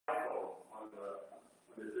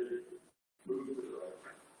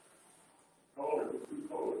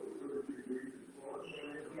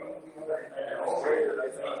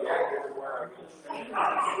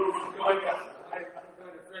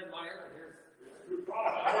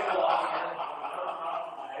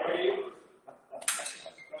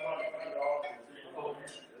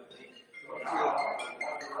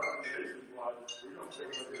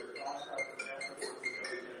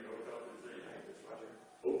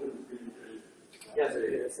Yes,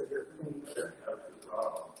 it is. Severe cleaning.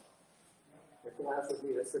 The class would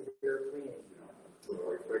be a severe cleaning.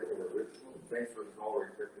 Thanks for the call. We're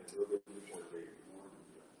expecting a little bit before the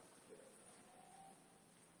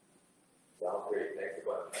sounds great. Thanks a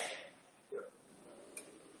bunch.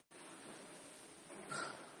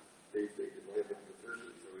 They just live in the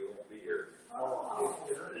churches, so we won't be here.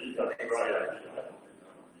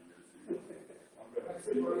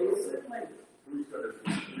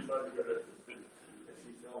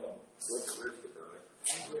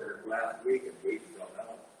 Last week and weeks on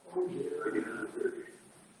that.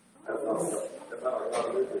 That's not a lot of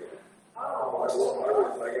living. I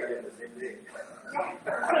got in the same day.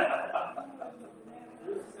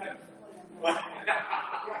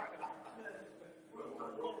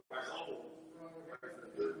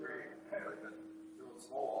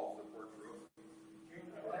 Small off the porch roof.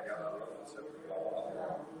 I got a roof and set it all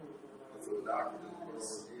out. So the doctor just put it over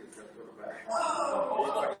here and kept put it back.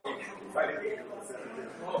 If I didn't get it, I'd set it in.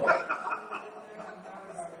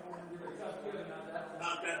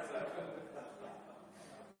 Not that side.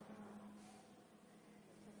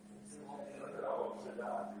 Sit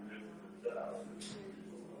down.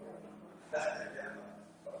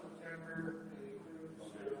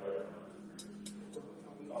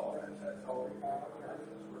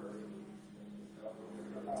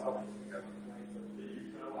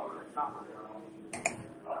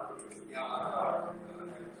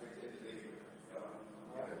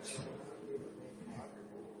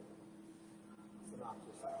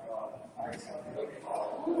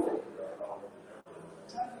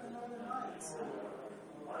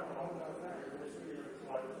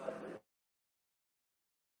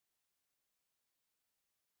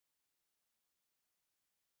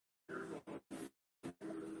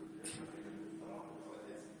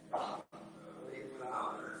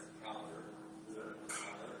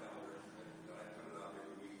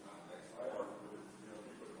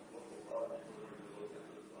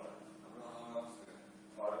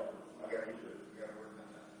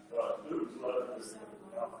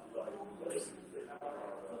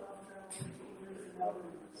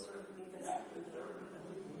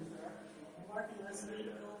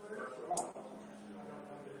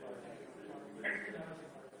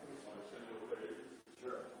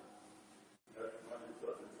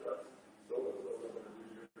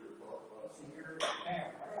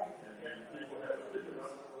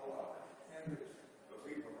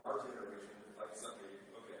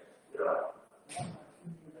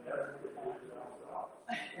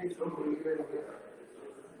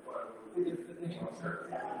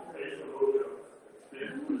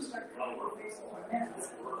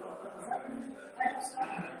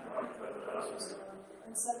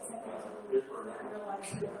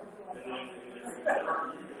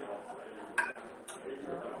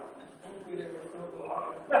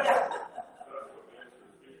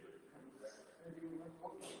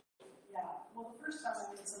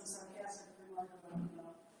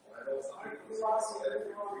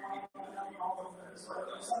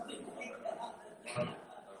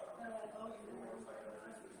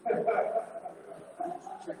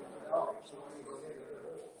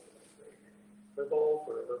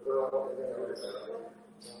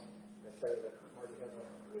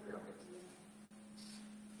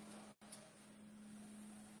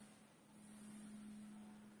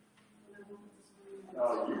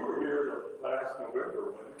 You were here last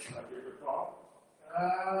November when I gave a talk.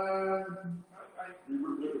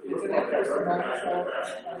 It's an interesting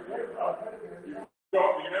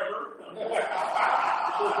don't remember?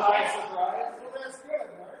 Surprise. Well, that's good,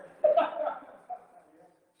 Mark.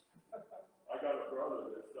 I got a brother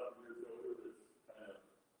that's 7 years older that's kind of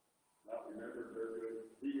not remembered very good.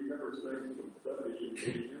 He remembers things from 70,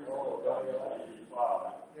 80 years old, 85.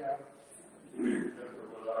 Yeah. He remember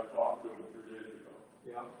what I talked to him 3 days ago.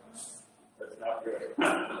 Yeah. That's not good.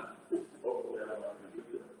 Hopefully I'm not going to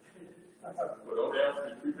do that. But don't ask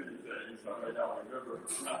me too many things, I may not remember. Okay.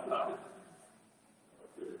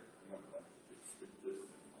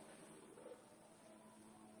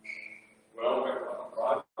 Well,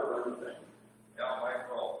 Roger, everything. Yeah,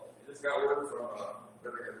 Michael, I just got word from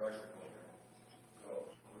living advice. So,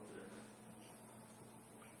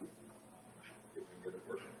 if we can get it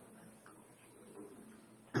working.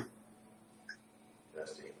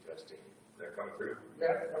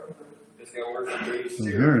 Don't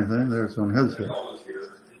hear anything. There's on headset.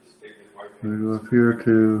 We go up here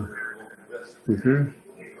to speaker.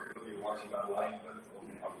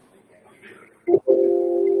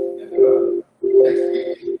 Next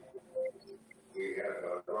week, we have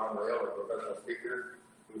Ron Rail, a professional speaker,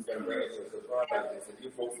 who's going to bring us a surprise. It's a new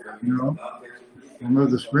folks are No. We'll move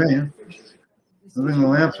the screen. Moving the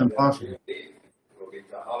lamp's impossible. We'll be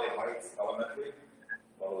to Holly Heights Elementary,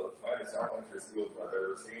 one of the finest elementary schools I've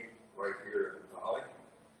ever seen, right here in Holly.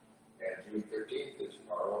 And June 13th is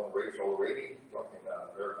our own Rachel Rady, talking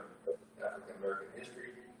about African American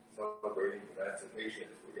history, celebrating emancipation.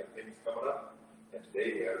 So we got things coming up. And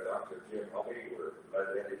today we have Dr. Jim Helmy. We're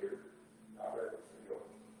glad to have you here.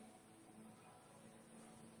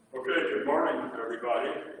 Okay, good morning,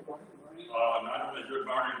 everybody. Not only good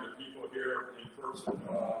morning to people here in person,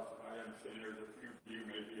 I understand there's a few of you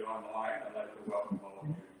maybe online. I'd like to welcome all of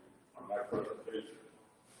you on my presentation.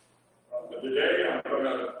 But today I'm going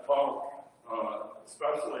to talk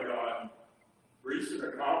especially on recent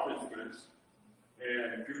accomplishments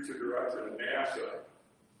and future direction of NASA.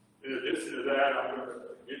 In addition to that, I'm going to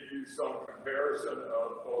give you some comparison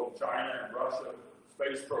of both China and Russia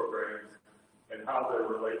space programs and how they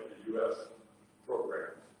relate to U.S.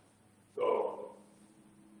 programs. So,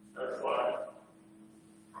 next slide.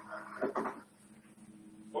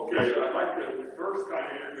 Okay, I'd like to first kind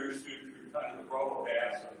of introduce you to kind of the role of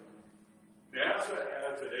NASA. NASA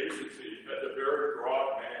as an agency has a very broad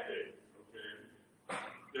mandate, okay?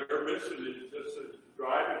 Their mission is just to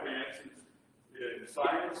drive advances in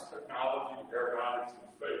science, technology, aeronautics,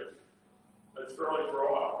 and space. That's fairly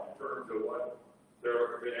broad in terms of what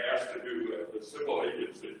they're been asked to do as a civil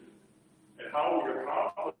agency. And how we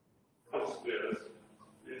accomplish this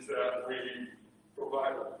is that we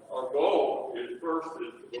provide, our goal is first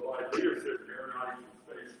is to provide leadership in aeronautics and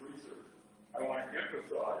space research. I want to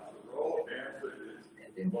emphasize the role of NASA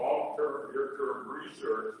is long-term, near-term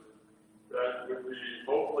research that would be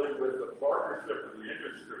hopefully with a partnership with the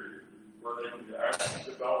industry where they can actually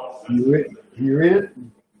develop systems. Can you read it?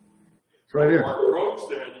 It's right here. Our approach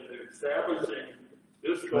then in establishing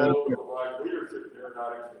this goal to provide leadership in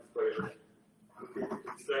aeronautics and space, we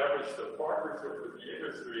establish a partnership with the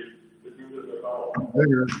industry to do the development.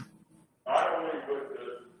 Bigger. Not only with the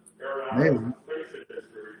aeronautics and space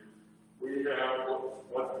industry, we have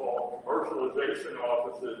what's called commercialization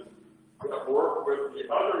offices that work with the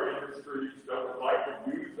other industries that would like to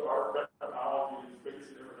use our technology in space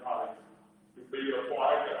and aeronautics to be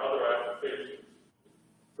applied to other applications.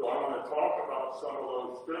 So I'm going to talk about some of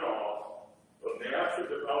those spin-offs of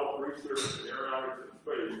NASA-developed research in aeronautics and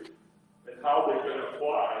space and how they can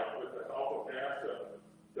apply with the help of NASA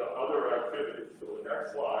to other activities. So the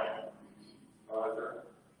next slide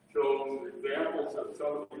shows examples of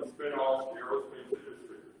some of these spin-offs in the aerospace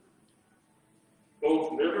industry.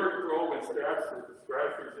 Both near probe and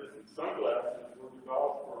scratch-resistant sunglasses were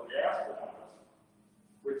developed for the astronauts,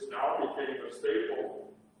 which now became a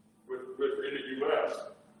staple within the U.S.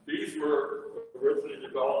 These were originally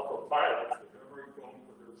developed for pilots, the memory foam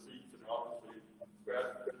for their seats, and obviously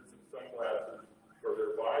scratch-resistant sunglasses for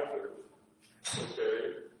their visors.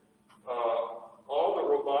 Okay. All the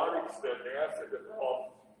robotics that NASA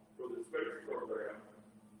developed for the space program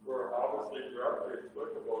were obviously directly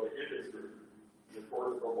applicable to industry. And of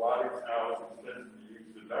course, robotics now is extended to be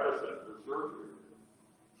used in medicine for surgery.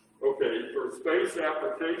 Okay, for space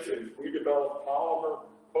applications, we developed polymer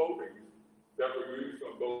coatings that were used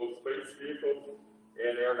on both space vehicles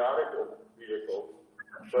and aeronautical vehicles.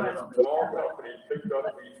 But a small company picked up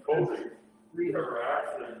these coatings that are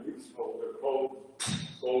actually useful to coat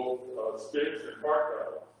both skids and part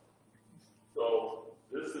metals. So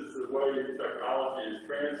this is the way technology is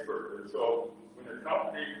transferred. And so when a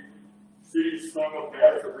company sees some of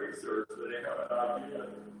NASA research that they have an idea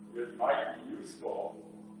that might be useful,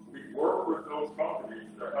 we work with those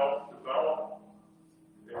companies to help develop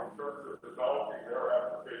in terms of developing their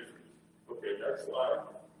applications. Okay, next slide.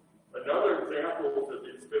 Another example of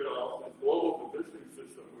these spin-offs is global positioning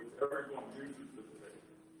system, which everyone uses today.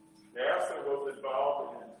 NASA was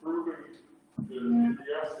involved in improving the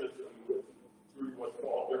GPS system through what's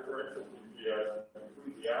called differential GPS, and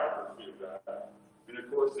improve the accuracy of that. And of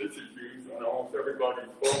course, this is used on almost everybody's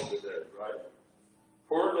phone today, right?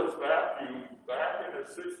 Cordless vacuum, back in the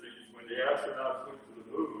 60s, when the astronauts went to the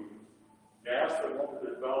moon, NASA wanted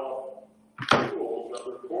to develop tools that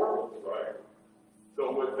were cordless, right?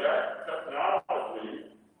 So with that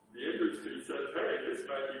technology, the industry says, hey, this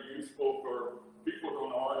might be useful for people who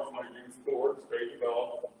don't always want to use cords. They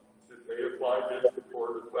developed, they applied this to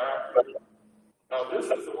cordless vacuum. Now, this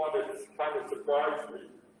is the one that just kind of surprised me.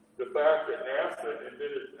 The fact that NASA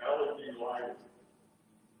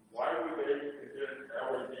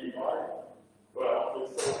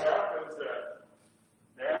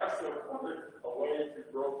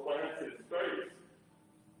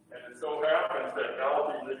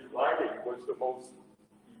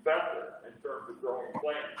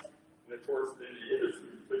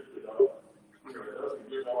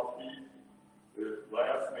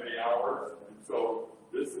So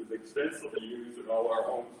this is extensively used in all our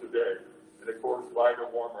homes today. And of course, lighter,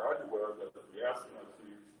 warmer underwear that the astronauts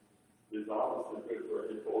use is obviously good for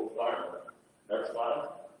a cold climate. Next slide.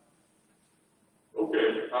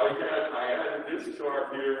 Okay, I added this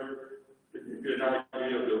chart here to give you an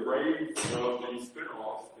idea of the range of these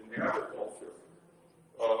spin-offs in agriculture.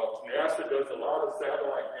 NASA does a lot of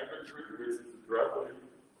satellite imagery, which is directly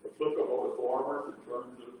applicable to farmers in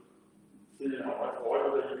terms of seeing how much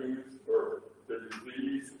oil they use for the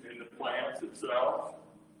disease in the plants itself.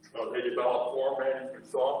 They develop farm management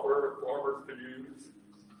software that farmers can use.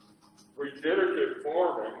 Regenerative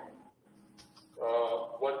farming,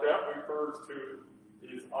 what that refers to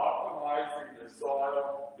is optimizing the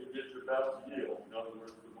soil to get the best yield. In other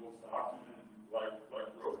words, the most oxygen, like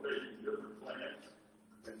rotating different plants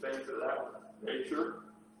and things of that nature.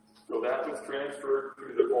 So that was transferred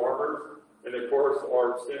to the farmers. And of course,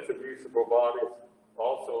 our extensive use of robotics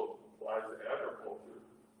also applies to agriculture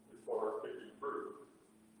as far as picking fruit.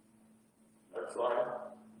 Next slide.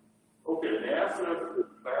 Okay, NASA,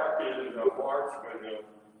 back in March when the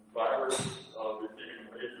virus became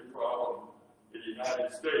a major problem in the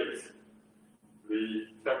United States, the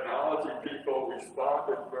technology people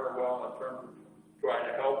responded very well in terms of trying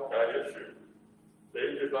to help that issue. They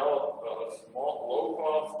developed a small,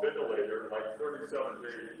 low-cost ventilator, like 37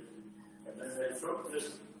 days, and then they took this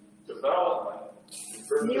development in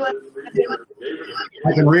terms of this research, gave it to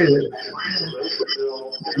I can read it.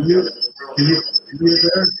 Can you read it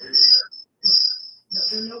there? No,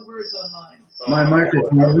 there are no words on mine. My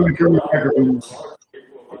microphone, let me turn the microphone. Last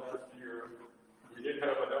year, we didn't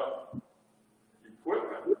have enough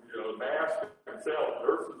equipment, the masks themselves.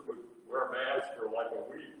 Nurses would wear masks for like a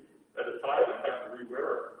week at a time and have to rewear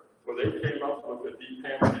it. Well, they came up with a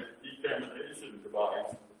decontamination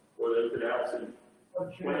device where they could actually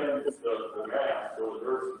cleanse the mask so the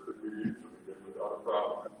nurses could reuse them again without a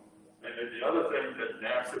problem. And then the other thing that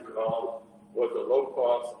NASA developed was a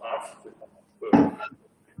low-cost oxygen boom.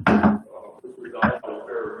 This was also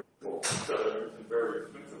very useful. Instead of using very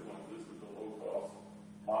expensive ones, this is a low-cost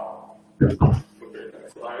model. Okay,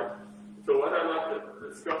 next slide. So what I'd like to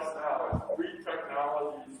discuss now is 3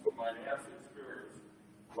 technologies from my NASA experience.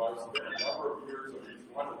 Well, I've spent a number of years on each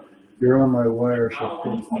one of these. You're on my wire, How so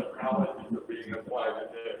these technologies are being applied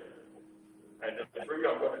today. And the 3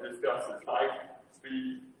 I'm going to discuss is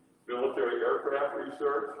high-speed military aircraft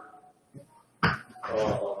research,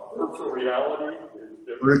 virtual reality is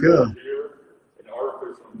different here, and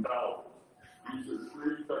artificial intelligence. These are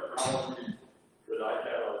 3 technologies that I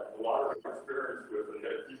have a lot of experience with and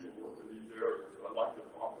had people work in these areas. So I'd like to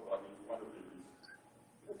talk about each one of these.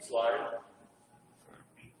 Next slide.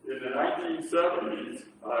 In the 1970s,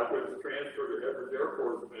 I was transferred to Edwards Air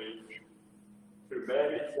Force Base to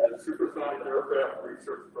manage the Supersonic Aircraft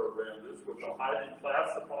Research Program. This was a highly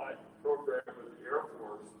classified program with the Air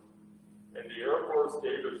Force, and the Air Force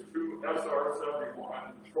gave us 2 SR-71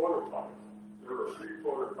 prototypes. There were 3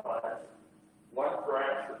 prototypes. One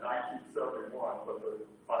crashed in 1971, but the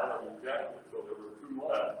pilot ejected, so there were 2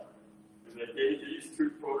 left. And they gave these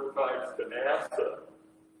 2 prototypes to NASA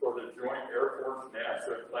for the Joint Air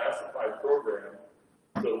Force-NASA classified program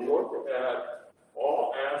to look at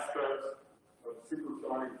all aspects of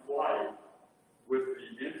supersonic flight with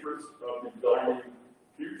the interest of designing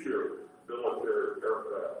future military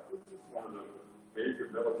aircraft, which is one of the major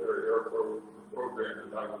military aircraft programs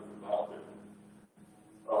that I was involved in.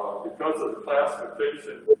 Because of the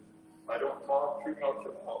classification, I don't talk too much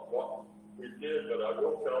about what we did, but I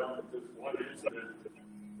will tell you this one incident,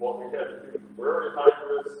 what we had to do, very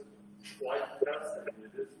high-risk flight testing in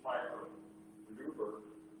this type of maneuver.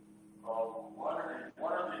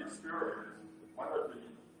 One of the experiments,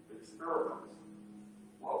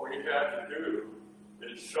 what we had to do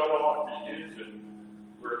is shut off the engine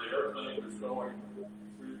where the airplane was going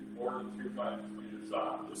more than 2 times the speed of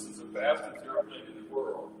sound. This is the fastest airplane in the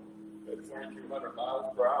world at 2,200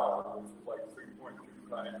 miles per hour, which is like 3.2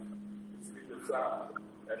 times the speed of sound,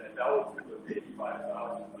 and an altitude of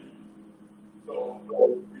 85,000 feet. So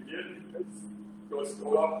we didn't just go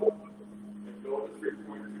up and go to 3.2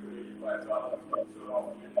 to 85,000 feet, so off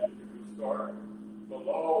the engine we start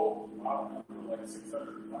below like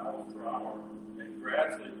 600 miles per hour and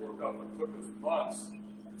gradually work up. It took us months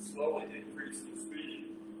to slowly increase the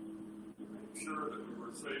speed to make sure that we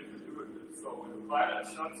were safe to do it. So when the pilot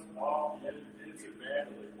shuts off the engine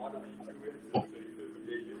manually, one of these 2 engines,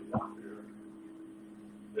 they import here,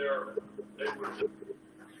 they would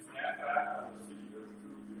snap back on the seat. There's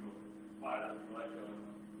 2, pilots like a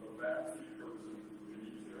backseat person in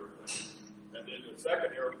each airplane. And then the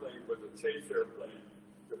second airplane was a chase airplane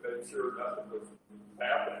to make sure nothing was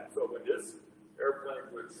happening. So when this airplane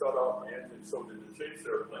would shut off the engine so that the chase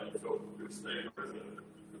airplane so it could stay with it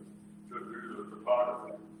to do the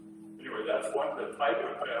topography. Anyway, that's one the type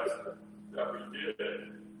of test that we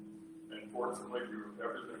did. And fortunately,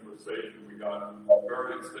 everything was safe, and we got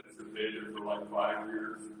very extensive data for like 5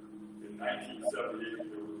 years. In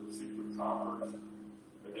 1978, there was a secret conference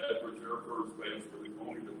at Edwards Air Force Base where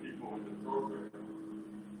only the people in the program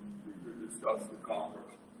could discuss the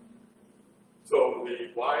conference. So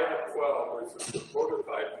the YF-12, which is the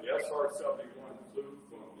prototype, the SR-71 flew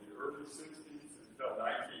from the early 60s until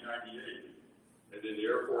 1998, and then the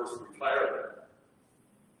Air Force retired it.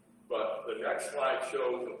 But the next slide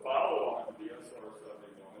shows the follow-on to the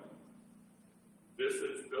SR-71. This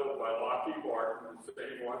is built by Lockheed Martin, the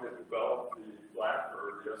same one that developed the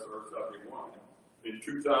Blackbird, the SR-71. In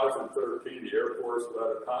 2013, the Air Force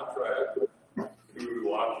got a contract to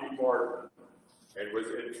Lockheed Martin, and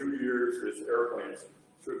within 2 years, this airplane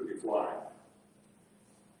should be flying.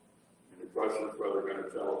 And the question is whether they're going to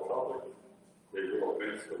tell the public. They will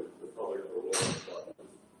eventually, the public will learn about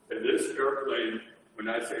this. And this airplane, when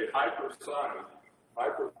I say hypersonic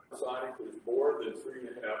is more than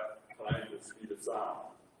 3.5 times the speed of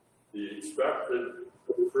sound. The expected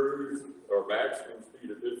cruise or maximum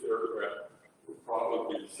speed of this aircraft would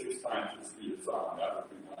probably be 6 times the speed of sound. That would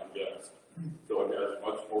be my guess. So it has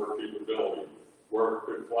much more capability. Where it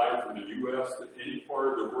could fly from the U.S. to any part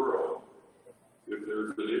of the world, if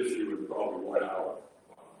there's an issue in probably 1 hour.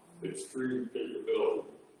 Extreme capability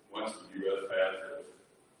once the U.S. has this.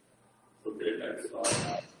 Okay, next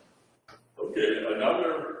slide. Okay,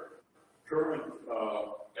 another current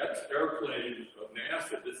ex-airplane of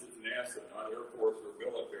NASA, this is NASA, not Air Force or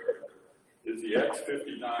military, is the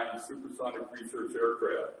X-59 Supersonic Research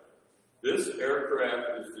Aircraft. This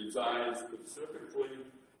aircraft is designed specifically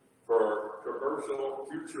for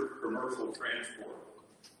future commercial transport.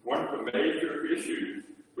 One of the major issues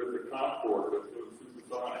with the Concorde, with the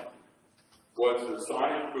supersonic, was the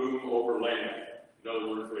sonic boom over land. In other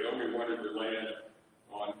words, they only wanted to land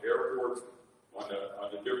on airports on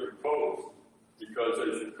the different coasts because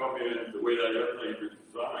as you come in, the way that airplane was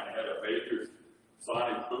designed had a major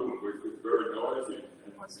sonic boom, which was very noisy.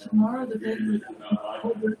 What's tomorrow the day?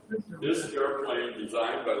 This airplane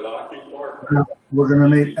designed by Lockheed Martin. We're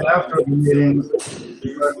going to meet after the meeting.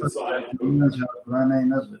 Reduce the sonic boom. But I may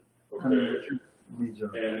miss it.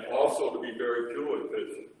 Okay. And also to be very fuel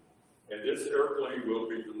efficient. And this airplane will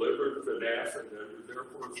be delivered to NASA at the Air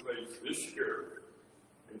Force Base this year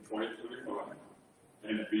in 2021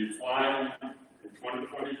 and be flying in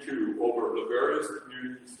 2022 over the various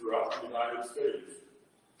communities throughout the United States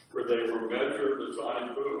where they will measure the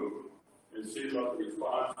sonic boom and see what the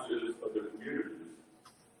response is of the communities.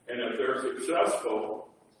 And if they're successful,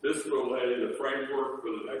 this will lay the framework for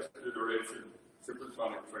the next generation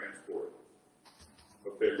supersonic transport.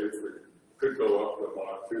 Okay, which could go up to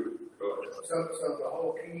Mach 2. So the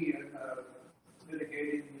whole key in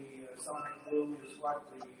mitigating the sonic boom is what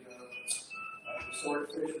the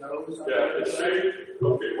swordfish nose? Yeah, the shape,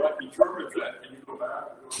 okay, what determines that? Can you go back?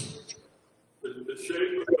 The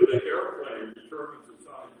shape of the airplane determines the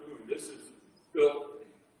sonic boom. This is built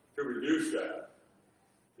to reduce that.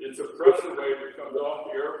 It's a pressure wave that comes off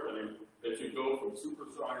the airplane as you go from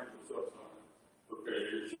supersonic to subsonic. Okay,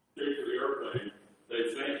 the shape of the airplane, they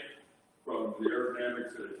think from the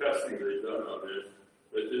aerodynamics and the testing they've done on this,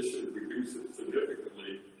 that this should reduce it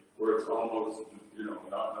significantly where it's almost,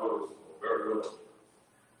 not noticeable, very little.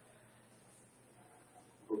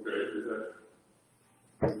 Okay, is that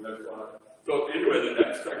fine? So anyway, the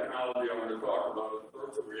next technology I want to talk about is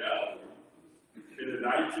virtual reality. In the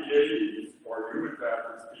 1980s, our human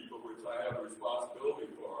factors people, which I have responsibility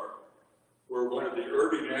for, were one of the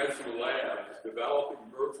early national labs developing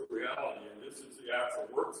virtual reality, and this is the actual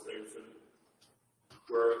workstation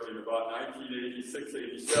where in about 1986,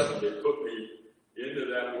 87, they put me into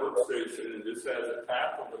that workstation, and this has a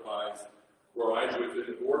tackle device where I was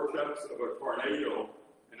in the vortex of a tornado,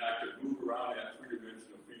 and I could move around that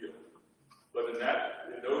three-dimensional field. But in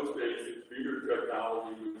those days, computer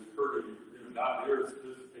technology was pretty, not near as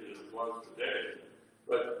sophisticated as it was today,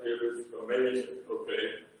 but it was amazing.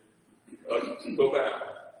 Okay, go back.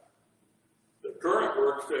 The current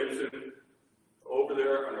workstation over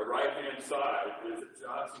there on the right-hand side is at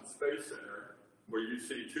Johnson Space Center, where you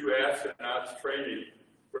see 2 astronauts training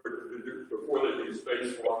before they do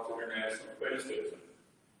spacewalks to the International Space Station.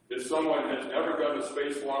 If someone has never done a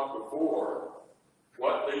spacewalk before,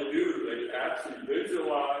 what they do, they actually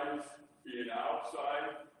visualize being outside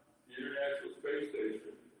the International Space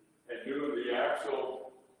Station and doing the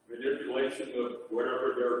actual manipulation of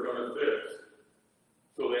whatever they're going to fix.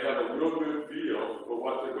 So they have a real good feel for what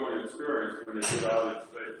what they're going to experience when they get out in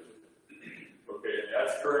space. Okay, and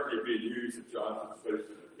that's currently being used at Johnson Space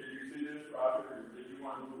Center. Can you see this, Roger? Did you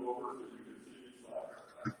want to move over so you can see this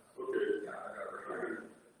slide? Okay.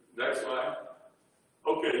 Next slide.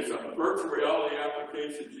 Okay, some virtual reality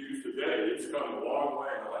applications used today, it's come a long way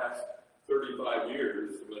in the last 35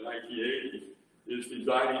 years, from the 1980s, is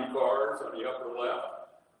designing cars on the upper left.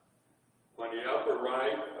 On the upper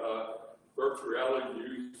right, virtual reality is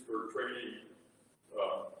used for training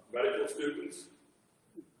medical students.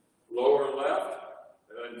 Lower left,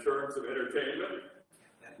 in terms of entertainment,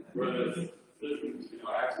 where the system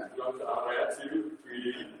actually jumps out at you,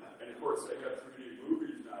 3D, and of course they have 3D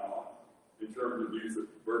movies now in terms of use of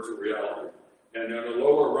virtual reality. And on the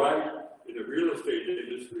lower right, in the real estate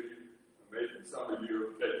industry, maybe some of you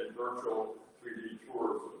have taken virtual 3D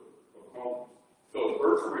tours of homes. So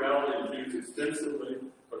virtual reality is used extensively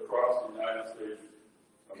across the United States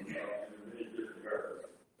in many different areas.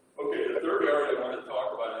 Okay, the third area I want to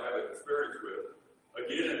talk about and have experience with,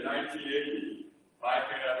 again in 1980, I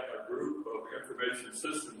had a group of information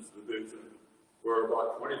systems division where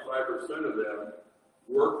about 25% of them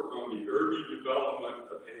worked on the early development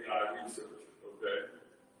of AI research, okay?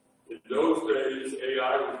 In those days,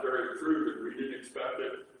 AI was very crude and we didn't expect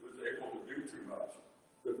it was able to do too much.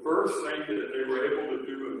 The first thing that they were able to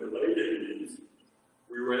do in the late 80s,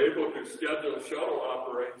 we were able to schedule shuttle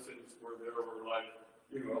operations where there were like,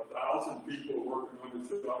 1,000 people working on the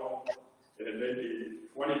shuttle and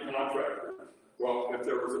maybe 20 contractors. Well, if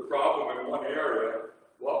there was a problem in one area,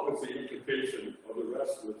 what was the implication of the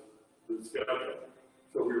rest of the schedule?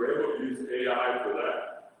 So we were able to use AI for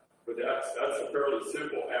that. But that's a fairly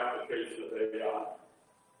simple application of AI.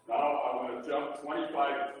 Now I'm going to jump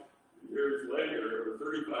 25 years later, or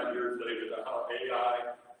 35 years later, to how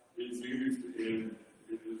AI is used in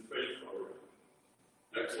the space program.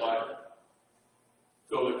 Next slide.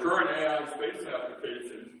 So the current AI space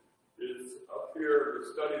application is up here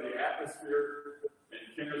to study the atmosphere and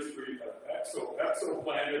chemistry of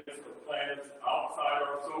exoplanets or planets outside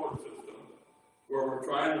our solar system, where we're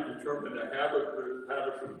trying to determine the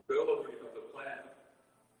habitability of the planet.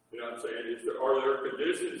 You know what I'm saying? Are there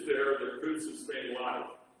conditions there that could sustain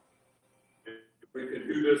life? And we can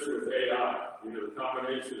do this with AI. The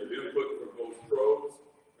combination of input from both probes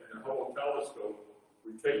and the Hubble telescope.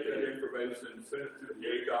 We take that information, send it to the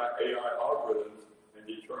AI algorithms, and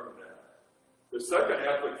determine that. The second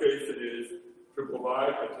application is to provide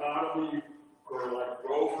autonomy for like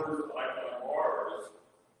rovers like on Mars.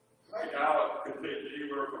 Right now, it could take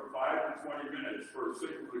anywhere from 5 to 20 minutes for a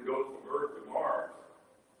signal to go from Earth to Mars.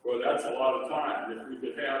 Well, that's a lot of time. If we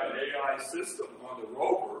could have an AI system on the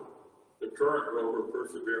rover, the current rover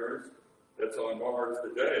Perseverance that's on Mars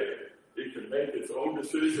today, it can make its own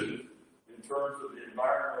decisions in terms of the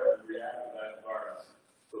environment and react to that environment.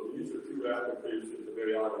 So these are two applications of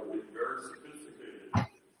AI that will be very sophisticated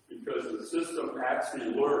because the system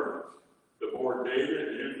actually learns. The more data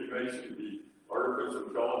and information the artificial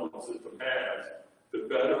intelligence system has, the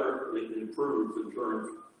better it improves in terms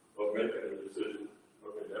of making a decision.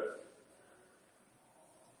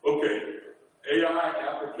 Okay, AI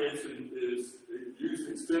application is used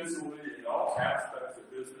extensively in all aspects of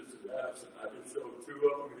business and medicine. I just showed two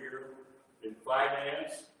of them here. In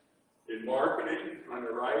finance, in marketing, on the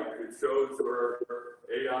right, it shows where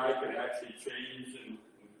AI can actually change and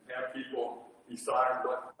have people decide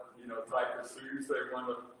what type of shoes they want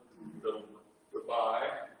to buy.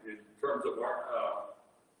 In terms of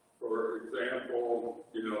for example,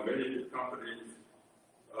 many companies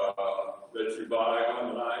that you buy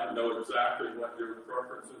online know exactly what your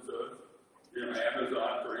preferences are.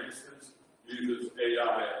 Amazon, for instance, uses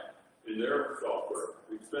AI in their software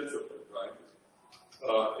extensively, right?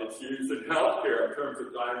 It's used in healthcare in terms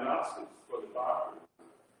of diagnostics for the doctors.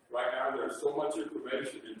 Right now, there's so much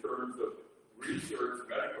information in terms of research,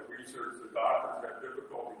 medical research, the doctors have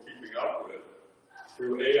difficulty keeping up with.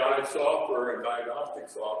 Through AI software and diagnostic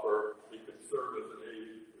software, it can serve as an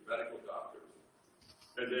aid to medical doctors.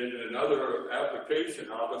 And then another application,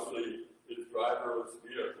 obviously, is driverless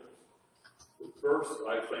vehicles. The first,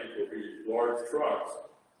 I think, will be large trucks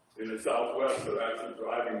in the Southwest that are actually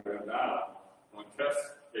driving them now on test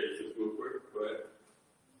cases. Real quick, go ahead.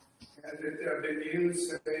 Has it been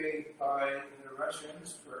used, say, by the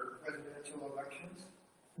Russians for presidential elections?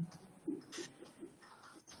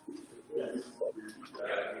 Yes.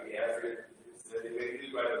 The answer is that it may be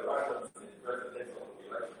used by the Russians in presidential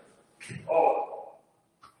elections. Oh,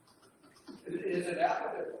 Is it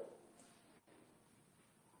applicable?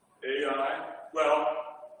 AI? Well,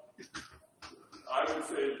 I would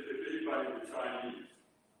say if anybody, the Chinese,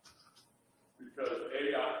 because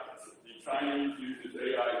AI, the Chinese uses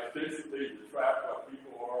AI extensively to track what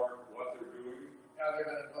people are, what they're doing, How they're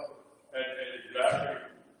gonna vote. and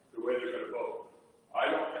exactly the way they're going to vote.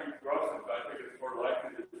 I don't think Russians, I think it's more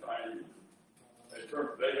likely the Chinese. In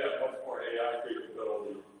terms, they have much more AI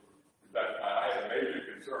capability. In fact, I have a major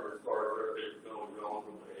concern as far as their capability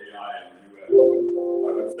relative to AI in the U.S.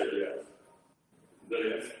 I would say yes. That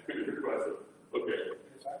answers your question. Okay.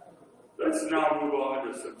 Let's now move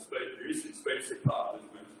on to some recent space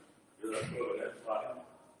accomplishments. Let's go to the next slide.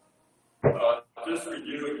 Just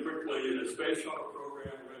reviewing quickly, the space shuttle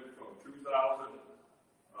program went from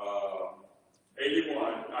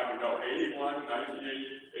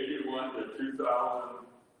 1981 to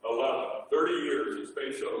 2011, 30 years of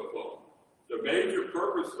space shuttle flown. The major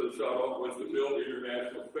purpose of the shuttle was to build the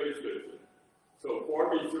International Space Station. So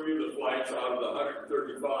 43 of the flights out of the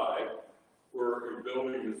 135 were in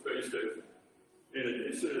building the space station. In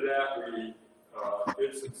addition to that, we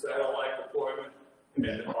did some satellite deployment,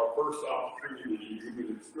 and our first opportunity to use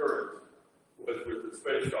human experience was with the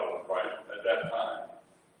space shuttle, right, at that time.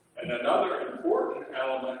 And another important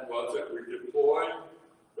element was that we deployed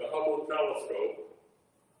the Hubble telescope.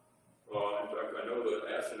 In fact, I know the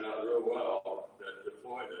astronaut real well that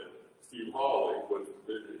deployed it. Steve Hawley,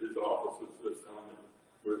 his office was just on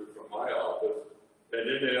from my office. And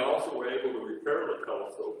then they also were able to repair the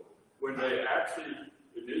telescope. When they actually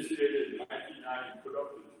initiated in 1990 put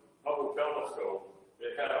up the Hubble telescope,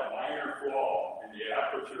 they had a minor flaw in the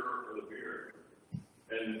aperture of the mirror.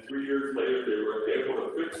 And 3 years later, they were able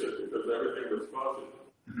to fix it because everything was fuzzy.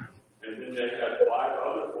 And then they had 5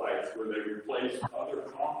 other flights where they replaced other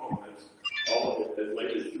components, all of it as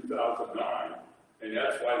late as 2009. And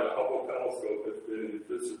that's why the Hubble telescope has been in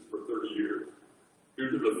existence for 30 years, due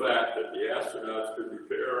to the fact that the astronauts could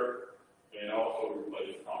repair and also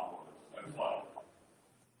replace components. Next slide.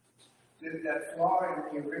 Did that flaw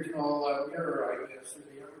in the original mirror, I guess, did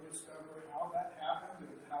they ever discover how that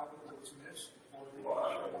happened and how it was missed? He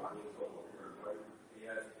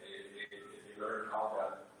learned how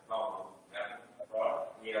that problem happened.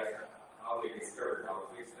 Yes, how they discovered how to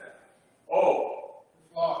fix that. Oh,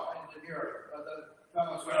 The flaw in the mirror, the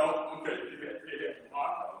telescope. well, okay, they had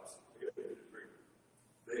mock-ups.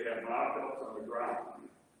 They had mock-ups on the ground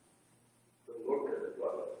to look at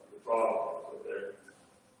what the problem was there.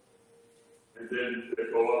 And then they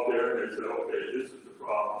go up there and they say, okay, this is the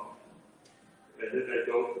problem. And then they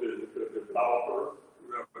go to the developer,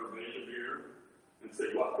 whoever made the mirror, and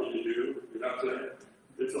say, what can you do? You know what I'm saying?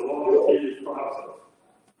 It's a long, tedious process.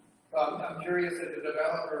 I'm curious if the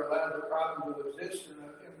developer allowed the problem to exist in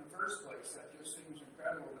the first place. That just seems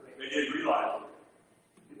incredible to me. They didn't realize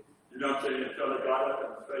it. You know what I'm saying? Until they got up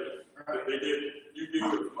in space. Right. They did, you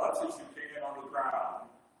do as much as you can on the ground.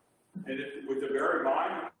 And it was a very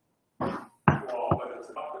minor flaw, but it's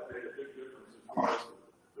not that made a big difference as far as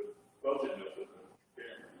the fuzziness of the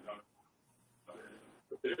camera. You know?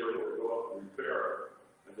 But they were able to go up and repair it,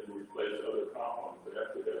 and then replace other components. They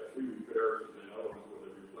actually had 2 repairs and then other ones where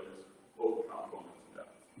they replaced both components. Yeah.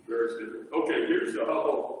 Very simple. Okay, here's the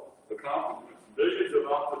Hubble accomplishments. Billions of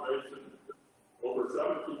observations, over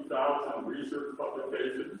 17,000 research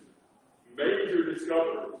publications, major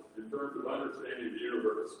discoveries in terms of understanding the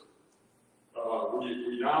universe.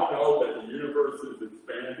 We now know that the universe is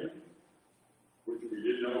expanding, which we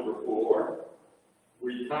didn't know before.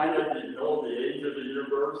 We kind of know the age of the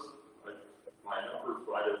universe. My number's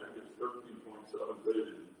right, I think it's 13.7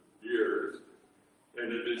 billion years.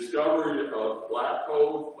 And the discovery of black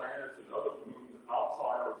holes, planets, and other moons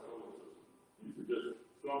outside our solar system. These are just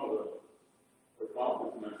some of the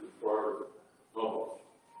accomplishments as far as Hubble.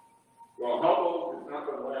 Well, Hubble is not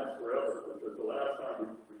going to last forever because the last time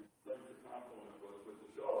we placed a component was with the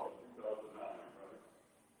shuttle in 2009, right?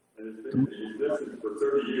 And it's been in existence for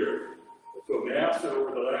 30 years. So NASA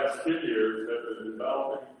over the last 10 years has been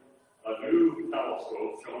developing a new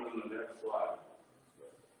telescope shown in the next slide.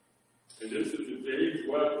 And this is the James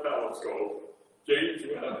Webb telescope. James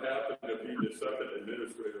Webb happened to be the second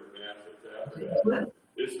administrator of NASA after that.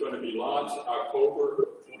 It's going to be launched October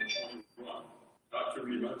 2021, not too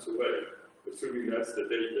many months away, assuming that's the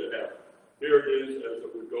date that happened. Here it is as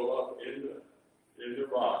it would go up in the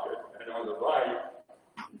rocket, and on the right,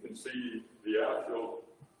 you can see the actual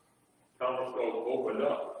telescope opened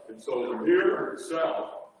up. And so the mirror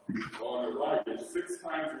itself on the right is 6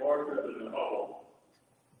 times larger than the Hubble,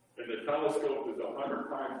 and the telescope is 100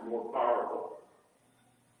 times more powerful.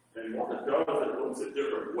 And what it does, it looks at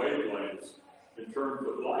different wavelengths in terms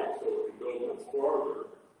of light, so it can go much farther.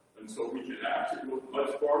 And so we can actually look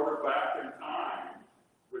much farther back in time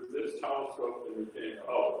with this telescope than we can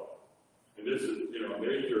Hubble. And this is,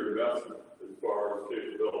 major investment as far as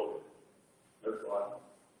capability. That's fine.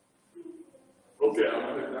 Okay,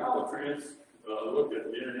 I'm going to now look at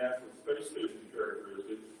the International Space Station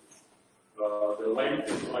characteristics. The length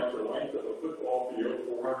is like the length of a football field,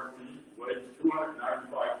 400 feet, weighs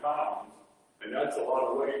 295 pounds, and that's a lot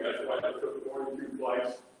of weight. That's why they took 42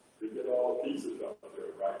 flights to get all the pieces up there,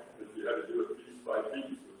 right? Because you had to do it piece by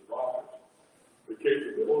piece with rockets. The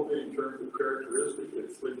capability in terms of characteristics,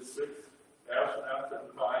 it sleeps 6 astronauts at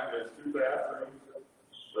a time, has 2 bathrooms,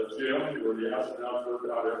 a gym where the astronauts work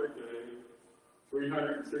out every day,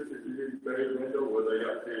 360-degree bay window where they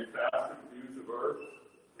have fantastic views of Earth,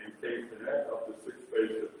 and can connect up to 6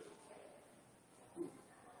 spaceships.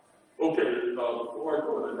 Okay, before I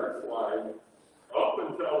go to the next slide, up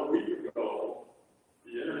until a week ago,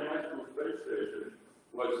 the International Space Station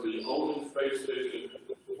was the only space station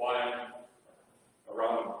flying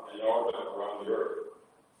around in orbit around the Earth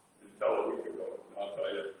until a week ago. And I'll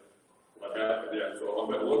tell you what happened. Yeah, so I'm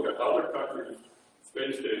going to look at other countries'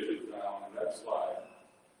 space stations now on the next slide.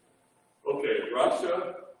 Okay,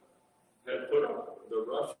 Russia had put up the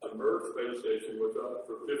Russian Mir space station was up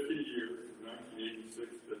for 50 years, from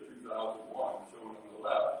 1986 to 2001, shown on the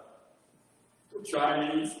left. The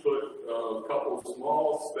Chinese put a couple of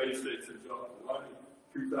small space stations up. One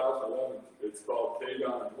in 2011, it's called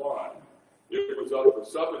Tiangong 1. It was up for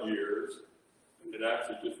 7 years. It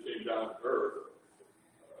actually just came down to Earth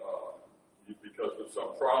because of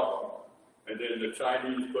some problem. And then the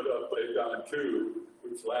Chinese put up Tiangong 2,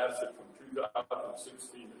 which lasted from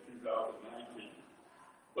 2016 to 2019.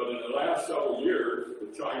 But in the last several years,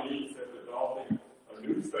 the Chinese have been developing a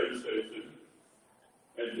new space station.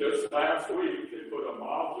 And just last week, they put a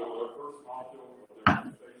module, their first module of their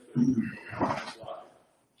new space station on the slide.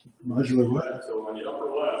 Modular what? So on the upper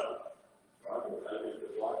left, I think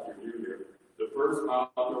the block your view here, the first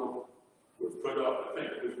module was put up, I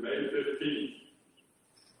think it was May 15th.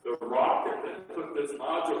 The rocket that put this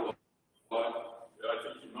module on, I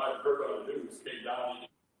think you might have heard on the news, came down.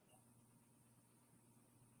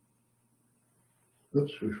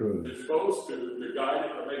 Oops, we froze. It's supposed to guide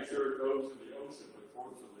it to make sure it goes to the ocean, but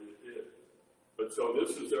fortunately it did. But so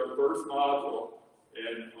this is their first module,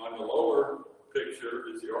 and on the lower picture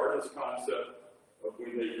is the artist concept of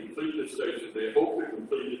when they complete the station. They hope to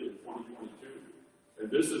complete it in 2022. And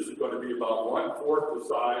this is going to be about 1/4 the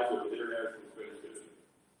size of the International Space Station.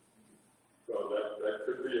 So that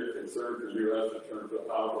could be a concern for the U.S. in terms of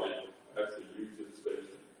how they actually use this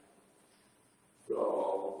station.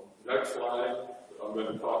 So next slide. I'm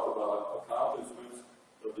going to talk about accomplishments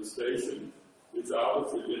of the station. It's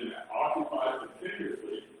obviously been occupied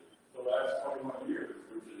continuously the last 21 years,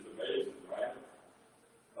 which is amazing, right?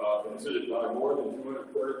 Visited by more than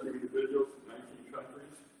 242 individuals from 19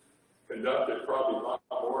 countries. Conducted probably a lot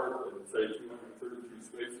more than, say, 232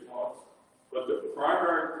 spacewalks. But the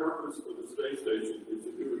primary purpose of the space station is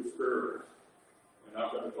to do experiments. And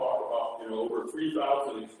I'm going to talk about, over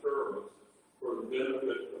 3,000 experiments for the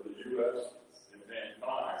benefit of the U.S. and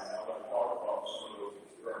mankind. And I'm going to talk about some of those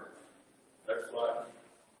experiments. Next slide.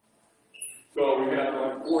 So we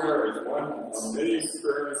have 4 areas. One, many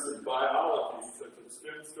experiments in biology, such as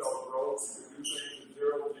stem cell growth, to do things in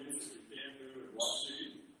 0 G that you can't do in 1 G.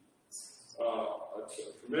 A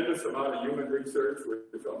tremendous amount of human research,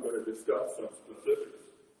 which I'm going to discuss some specifics.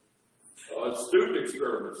 Student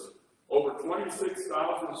experiments. Over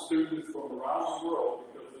 26,000 students from around the world,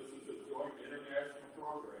 because this is a joint international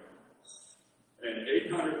program, and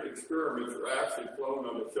 800 experiments are actually flown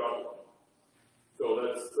on the shuttle. So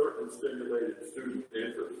that's certainly stimulated student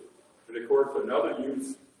interest. And of course, another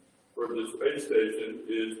use for the space station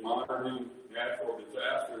is monitoring natural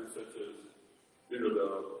disasters such as,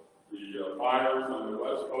 the fires on the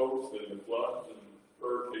West Coast and the floods and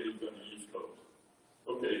hurricanes on the East Coast.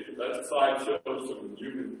 Okay, that slide shows some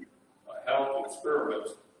human health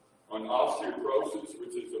experiments on osteoporosis,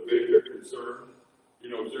 which is a major concern.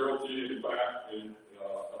 0 G, in fact,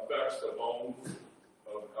 affects the bones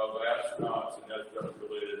of astronauts, and that's just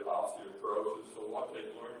related to osteoporosis. So what they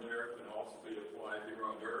learned there can also be applied here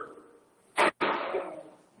on Earth.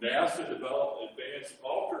 NASA developed advanced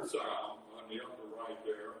ultrasound on the upper right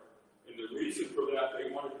there. And the reason for that,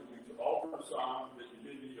 they wanted to use ultrasound that you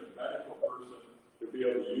didn't need a medical person to be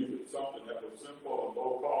able to use it, something that was simple and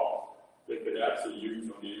low cost they could actually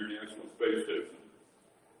use on the International Space Station,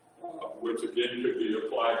 which again could be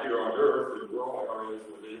applied here on Earth in rural areas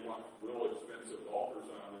where they want real expensive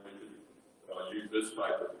ultrasound and they can use this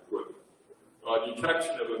type of equipment.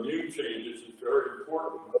 Detection of immune changes is very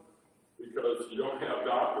important because you don't have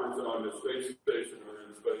doctors on the space station or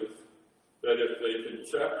in space that if they can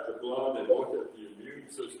check the blood and look at the immune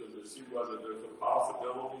system to see whether there's a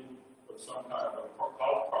possibility of some kind of a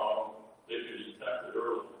health problem they can detect it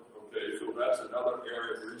early. Okay, so that's another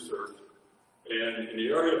area of research. And in the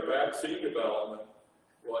area of vaccine development,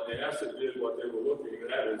 what NASA did, what they were looking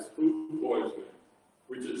at is food poisoning,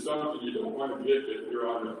 which is something you don't want to get if you're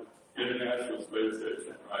on the International Space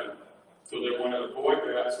Station, right? So they want to avoid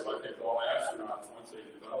that, so I think all astronauts, once they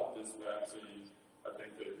develop this vaccine, I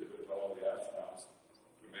think they give it to all the astronauts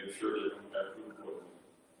to make sure they don't have food poisoning.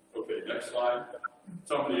 Okay, next slide.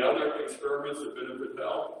 Some of the other experiments that benefit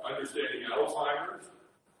health, understanding Alzheimer's.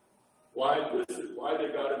 Why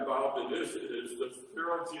they got involved in this is the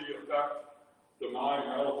steroids affect the mind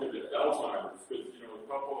relative to Alzheimer's, because a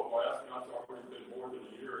couple of astronauts have already been more than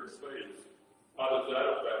a year in space. How does that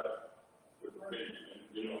affect the brain,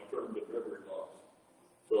 in terms of memory loss?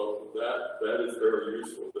 So that is very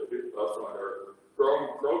useful to hit us on our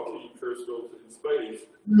growing protein crystals in space.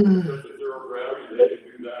 Because of zero gravity, they can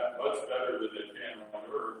do that much better than they can on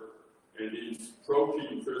Earth. And these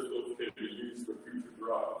protein crystals can be used for future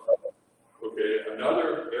drugs. Okay,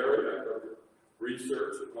 another area of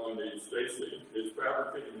research on the space station is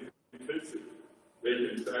fabricating new tissue. They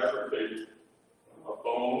can fabricate a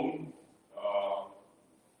bone,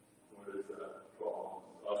 what is that called?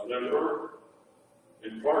 A liver,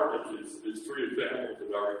 and cartilage is three examples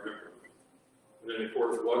that I remember. And then, of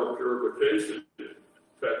course, water purification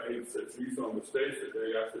techniques that's used on the station,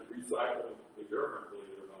 they actually recycle the urine,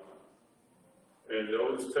 believe it or not. And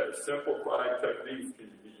those simplified techniques can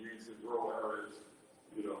be used in rural areas,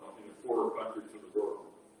 in the poorer countries of the world.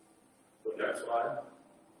 So next slide.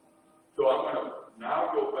 So I'm going to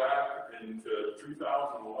now go back into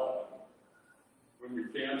 2011 when we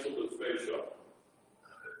canceled the space shuttle.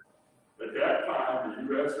 At that time,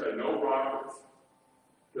 the U.S. had no rockets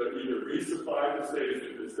to either resupply the station.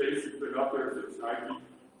 The station's been up there since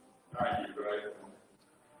 1990, right?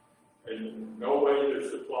 And no way to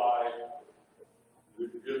supply,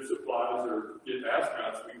 get supplies or get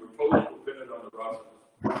astronauts. We were totally dependent on the Russians.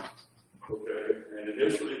 Okay, and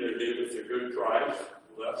initially they gave us a good price,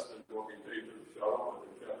 less than what we paid for the shuttle, but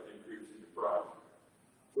they kept increasing the price.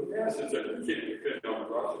 So NASA said we can't depend on the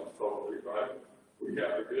Russians totally, right? We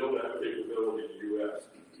have to build that capability in the U.S.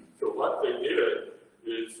 So what they did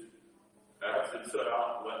is actually set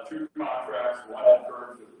out and let two contracts, one in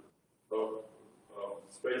terms of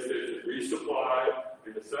space station resupply,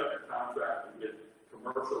 and the second contract to get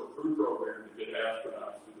commercial crew program to get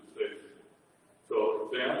astronauts to the station. So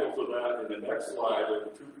examples of that in the next slide are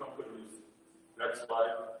the two companies. Next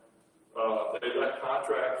slide. They let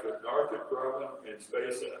contracts with Northrop Grumman and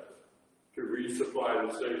SpaceX to resupply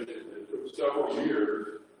the station. It took several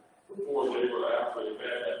years before they were actually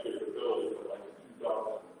had that capability. But like in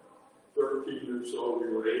 2013 or so, we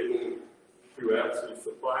were able to actually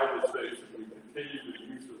supply the station. We continued to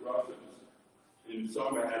use the Russians in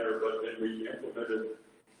some manner, but then we added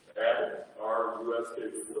our U.S.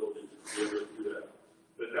 capabilities to be able to do that.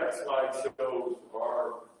 The next slide shows our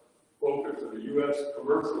focus on the U.S.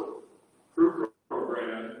 commercial crew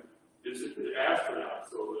program. It's the astronauts,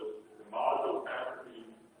 so the module has to be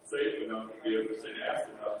safe enough to be able to send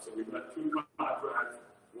astronauts. So we let two contracts,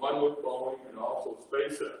 one with Boeing and also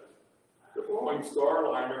SpaceX. The Boeing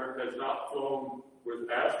Starliner has not flown with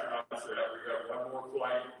astronauts yet. We have one more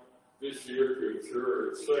flight this year to ensure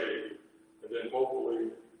it's safe. And then hopefully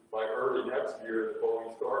by early next year, the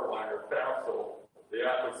Boeing Starliner capsule, the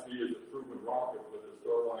Atlas V is a proven rocket, but the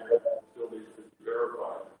Starliner still needs to be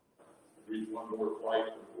verified. It needs one more flight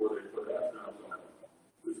before they put astronauts on it.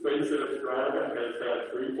 The SpaceX Dragon has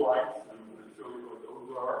had 3 flights. I'm going to show you what those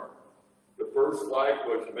are. The first flight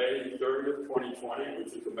was May 30th, 2020,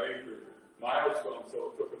 which is a major milestone.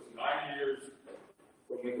 So it took us 9 years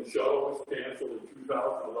from when the shuttle was canceled in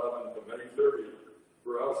 2011 to May 30th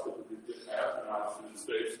for us to get astronauts to the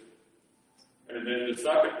station. And then the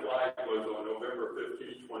second flight was on November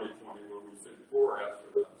 15, 2020, where we sent 4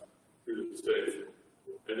 astronauts to the station.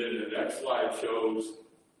 And then the next slide shows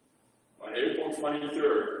on April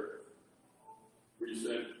 23rd, we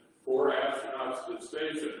sent 4 astronauts to the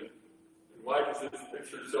station. And why does this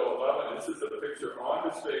picture show 11? This is a picture on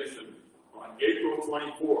the station on April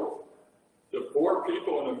 24th. The 4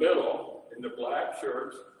 people in the middle, in the black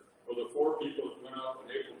shirts, were the 4 people that went up on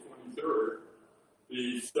April 23rd.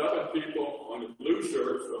 The 7 people on the blue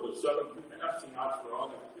shirts were the 7 astronauts that were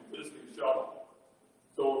on the existing shuttle.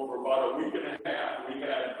 So for about a week and a half, we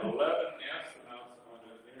had 11 astronauts on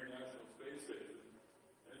the International Space Station.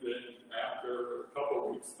 And then after a couple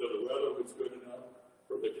of weeks, the weather was good enough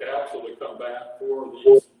for the capsule to come back. 4 of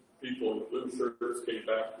these people in the blue shirts came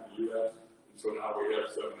back to the U.S. And so now we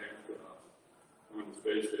have 7 astronauts on the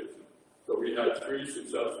space station. So we had 3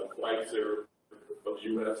 successful flights there of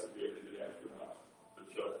U.S. and the astronauts. And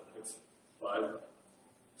so that's 5.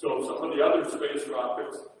 So some of the other space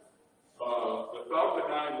rockets, the Falcon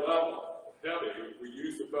 9 level heavy, we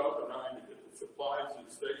use the Falcon 9 to get the supplies to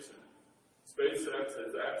the station. SpaceX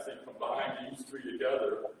has actually combined these 3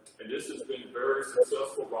 together, and this has been a very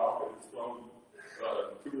successful rocket. It's flown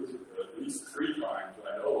at least 3 times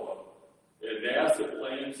I know of. And NASA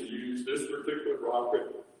plans to use this particular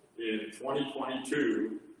rocket in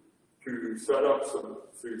 2022 to set up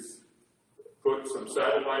to put some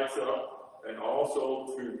satellites up, and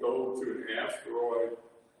also to go to an asteroid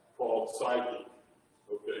called Psyche.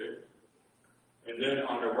 Okay? And then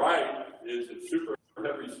on the right is a super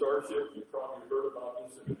heavy Starship. You probably heard about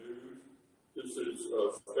this in the news. This is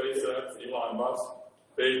SpaceX, Elon Musk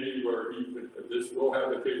baby, where this will have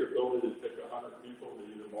the capability to take 100 people to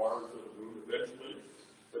either Mars or the Moon eventually.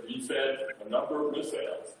 But he's had a number of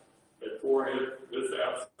mishaps. Had 4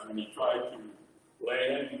 mishaps, and he tried to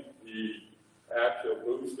land the actual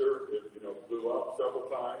booster. It blew up several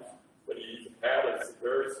times. But he had a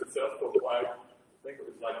very successful flight. I think it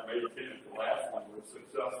was like May 10th. The last one was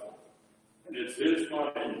successful. And it's his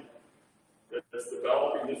money that's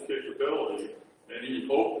developing this capability, and he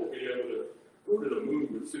hoped to be able to go to the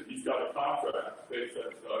moon. He's got a contract,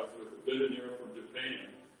 SpaceX does, with a billionaire from Japan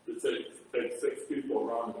to take 6 people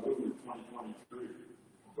around the moon in 2023.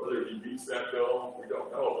 Whether he beats that goal, we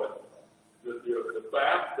don't know. But the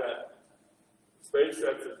fact that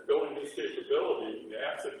SpaceX is building this capability,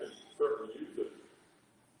 NASA can certainly use it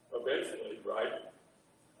eventually, right?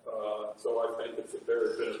 So I think it's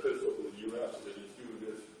very beneficial to the U.S. that he's doing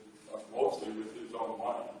this mostly with his own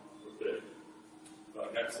money. Okay.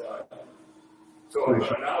 Next slide. So I'm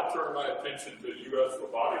going to now turn my attention to U.S.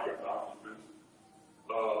 robotic accomplishments.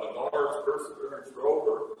 The Mars Perseverance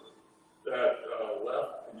rover that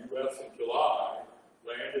left the U.S. in July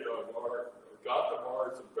landed on Mars, got to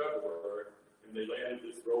Mars in February, and they landed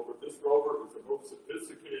this rover. This rover is the most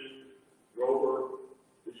sophisticated rover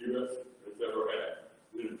the U.S. has ever had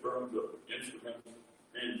in terms of instruments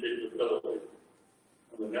and capability.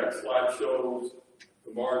 And the next slide shows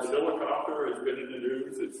the Mars helicopter has been in the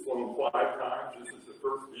news. It's flown 5 times. This is the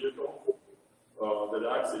first vehicle that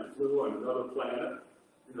actually flew on another planet.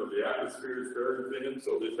 The atmosphere is very thin,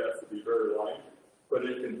 so this has to be very light. But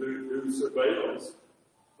it can do surveillance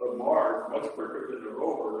of Mars much quicker than the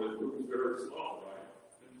rover. It moves very slow, right?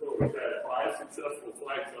 And so it's had 5 successful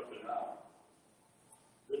flights up and down.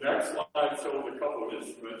 The next slide shows a couple of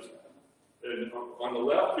instruments. And on the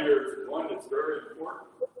left here is one that's very important.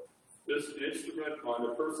 This instrument on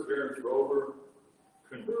the Perseverance rover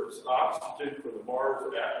converts oxygen from the Mars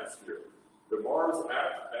atmosphere. The Mars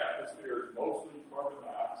atmosphere is mostly carbon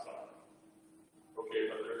dioxide. Okay,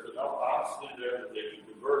 but there's enough oxygen there that they can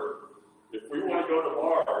convert it. If we want to go to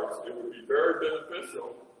Mars, it would be very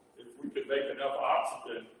beneficial if we could make enough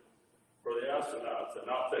oxygen for the astronauts and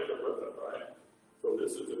not take it with them, right? So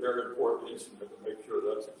this is a very important instrument to make sure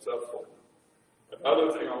that's successful.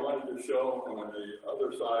 Another thing I wanted to show on the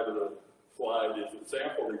other side of the slide is a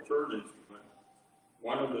sample return instrument.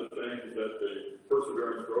 One of the things that the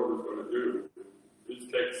Perseverance rover is going to do is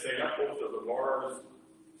take samples of the Mars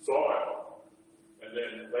soil, and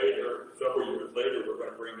then later, several years later, we're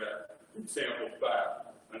going to bring these samples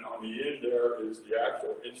back. And on the end there is the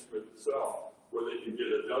actual instrument itself, where they can get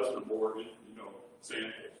a dozen more,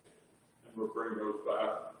 samples. And we'll bring those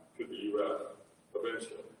back to the U.S.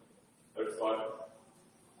 eventually. Next slide.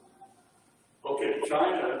 Okay,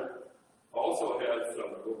 China also has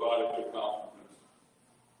some robotic accomplishments.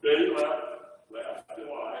 They left last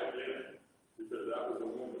July again, because that was a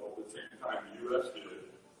window at the same time the U.S. did.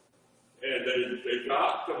 And they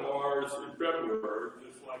got to Mars in February,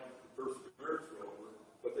 just like the Perseverance rover,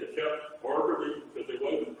 but they kept orbiting because they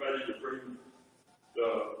wasn't ready to bring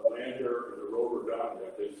the lander and the rover down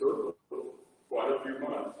yet. They circled quite a few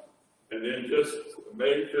months. And then just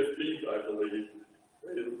May 15th, I believe,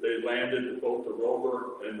 they landed both the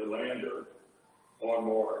rover and the lander on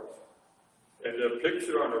Mars. And the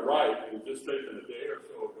picture on the right, was just taken a day or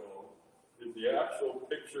so ago, is the actual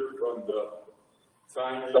picture from the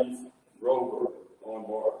Chinese rover on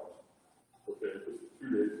Mars. Okay, this is 2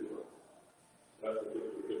 days ago. That's a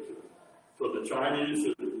good picture. So the Chinese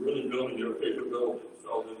are really building their capabilities.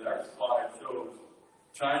 So the next slide shows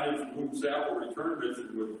China's moon sample return mission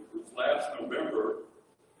was last November,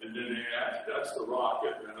 and then that's the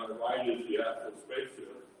rocket, and on the right is the actual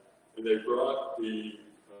spaceship. And they brought the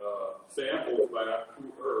samples back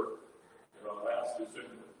to Earth last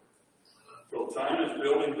December. So China's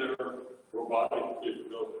building their robotic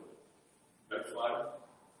capability. Next slide.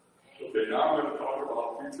 Okay, now I'm going to talk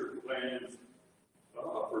about future plans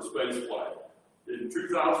for space flight. In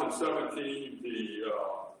 2017, the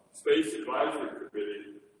Space Advisory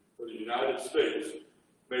Committee for the United States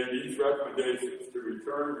made these recommendations: to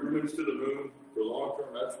return humans to the moon for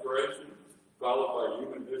long-term exploration, followed by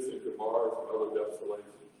human visit to Mars and other destinations.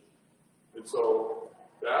 And so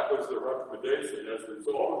that was the recommendation. As a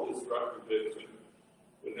result of this recommendation,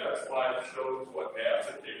 the next slide shows what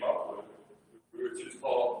NASA came up with, which is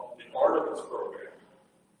called the Artemis program.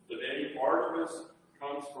 The name Artemis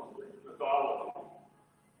comes from Greek mythology.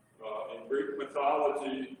 In Greek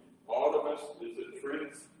mythology, Artemis is a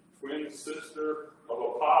twin sister of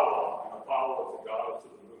Apollo, and Apollo is the goddess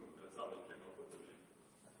of the moon. That's how they came up with the name.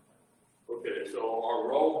 Okay, so our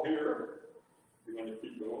role here, you want to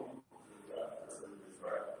keep going?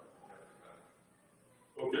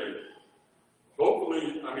 Okay.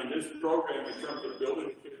 Hopefully, this program in terms of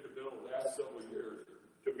building capability the last several years,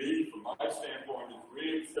 to me, from my standpoint, is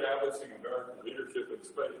re-establishing American leadership in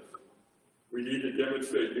space. We need to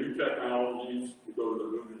demonstrate new technologies to go to the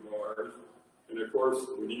moon and Mars. And of course,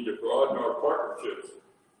 we need to broaden our partnerships,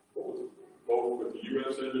 both with the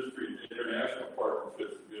U.S. industry and international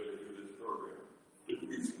partnerships to be able to do this program. To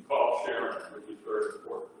do some cost sharing, which is very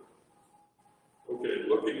important. Okay,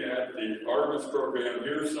 looking at the Artemis program,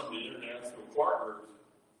 here's some of the international partners.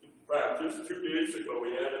 In fact, just 2 days ago,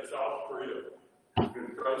 we added South Korea.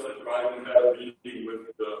 And President Biden had a meeting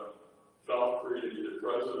with South Korea, the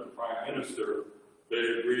President and Prime Minister.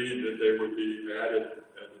 They agreed that they would be added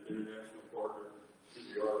as an international partner to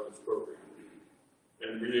the Artemis program.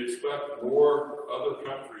 And we expect more other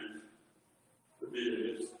countries to be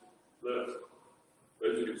in this list.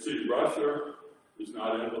 As you can see, Russia is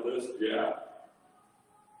not in the list yet.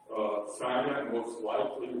 China most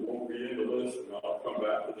likely won't be in the list, and I'll come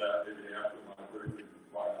back to that maybe after my briefing.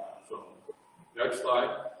 Why not? So, next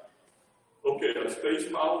slide. Okay, the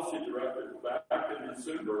Space Policy Directive back in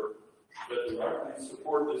December that directly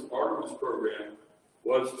supported this Artemis program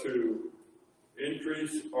was to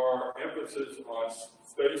increase our emphasis on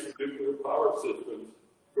space nuclear power systems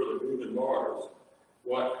for the moon and Mars.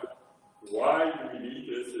 Why do we need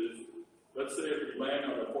this is, let's say if you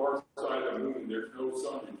land on the far side of the moon, there's no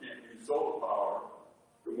sun, you can't use solar power.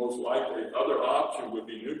 The most likely other option would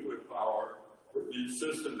be nuclear power, but these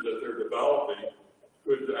systems that they're developing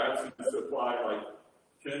could actually supply like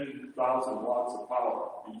 10,000 watts of power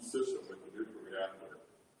each system with the nuclear reactor.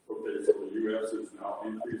 Okay, so the U.S. is now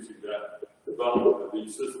increasing that development of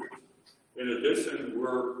these systems. In addition,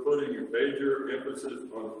 we're putting a major emphasis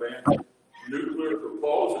on advanced nuclear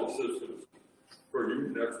propulsion systems for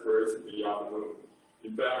human exploration beyond the moon.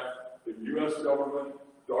 In fact, the U.S. government,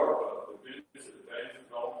 DARPA, the Advanced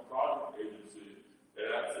Development Project Agency, had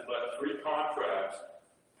actually let 3 contracts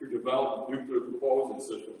to develop nuclear propulsion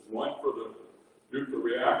systems, one for the nuclear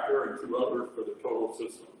reactor and 2 others for the total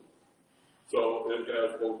system. So it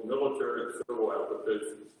has both military and civil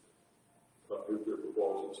applications of nuclear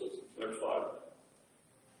propulsion systems. Next slide.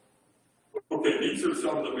 Okay, these are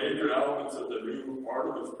some of the major elements of the new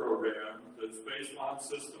Artemis program. The Space Launch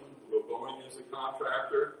System, where Boeing is a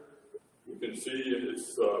contractor. You can see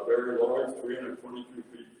it's very large, 322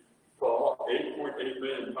 feet tall, 8.8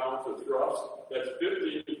 million pounds of thrust. That's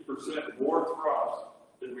 50% more thrust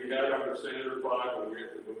than we had under Standard 5 when we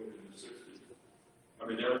hit the moon in the 60s.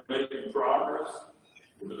 They're making progress.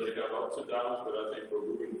 They have ups and downs, but I think we're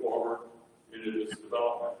moving forward into this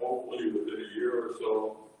development. Hopefully within a year or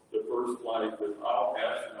so, the first flight without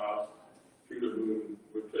astronauts to the moon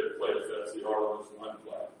would take place. That's the Artemis 1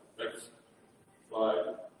 flight. Next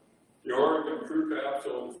slide. The Oregon Crew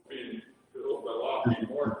Capsule is being built by Lockheed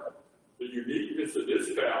Martin. The uniqueness of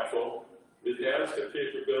this capsule, it has the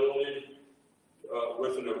capability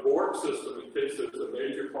with an abort system in case there's a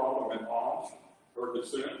major problem in launch or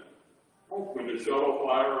descent. When the shuttle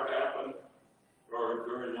fire happened or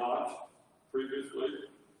during launch previously,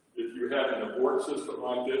 if you had an abort system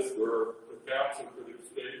like this where the capsule could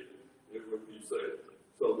escape, it would be safe.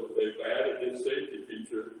 So that they've added this safety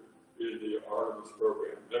feature in the Artemis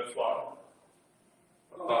program. Next slide.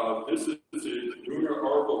 This is the Lunar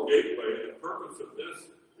Orbital Gateway. The purpose of this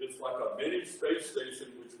is like a mini space station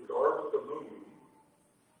which would orbit the moon.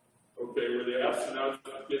 Okay, where the astronauts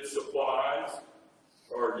get supplies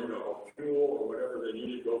or fuel or whatever they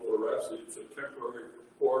need to go for rest. It's a temporary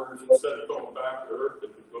quarters. Instead of going back to Earth, they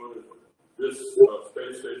could go to this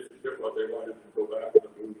space station to get what they wanted to go back to the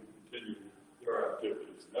moon and continue their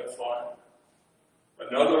activities. Next slide.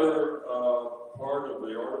 Another part of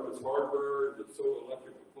the Artemis hardware, the solar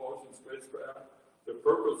electric propulsion spacecraft. The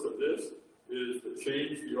purpose of this is to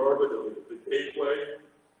change the orbit of the Gateway,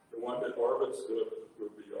 the one that orbits the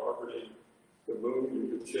orbiting the moon,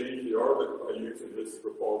 you could change the orbit by using this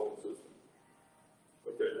propulsion system.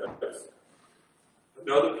 Okay, that's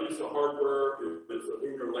another piece of hardware is a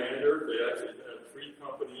lunar lander. They actually had 3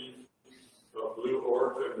 companies. Blue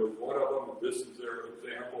Origin was one of them. This is their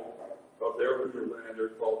example of their lunar lander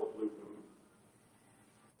called the Blue Moon.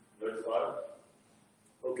 Next slide.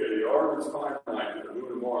 Okay, the Artemis timeline to the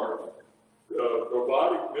moon and Mars. The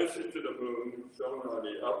robotic mission to the moon, shown on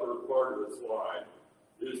the upper part of the slide,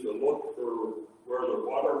 is to look for where the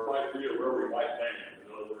water might be or where we might land.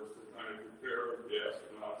 In other words, to kind of compare the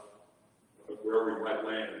astronauts of where we might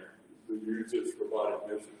land to use this robotic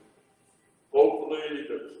mission. Hopefully,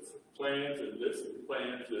 the plans and distant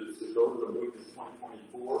plans is to go to the moon in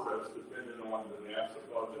 2024. That's dependent on the NASA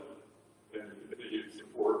budget and continued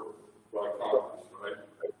support by Congress, right?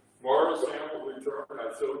 Mars sample return,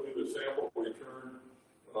 I showed you the sample return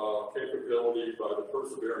capability by the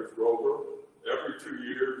Perseverance rover. Every 2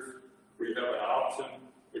 years, we have an option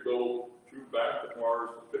to go back to Mars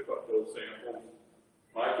to pick up those samples.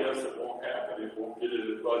 My guess it won't happen, it won't get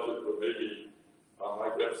in the budget, but maybe, my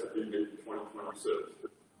guess would be maybe 2026.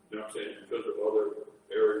 You know what I'm saying? Because of other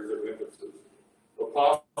areas of emphasis. The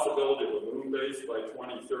possibility of a moon base by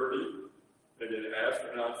 2030, and then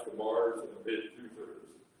astronauts to Mars in the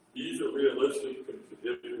mid-2030s. These are realistic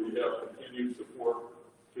if we have continued support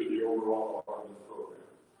to the overall Artemis program.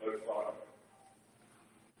 Next slide.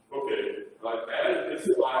 Okay, I've added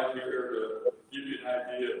this slide here to give you an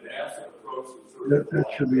idea of NASA approach to certain That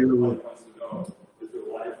should be able to. wants to know, is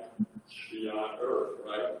there life beyond Earth,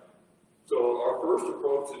 right? So our first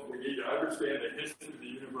approach is we need to understand the history of the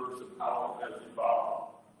universe and how it has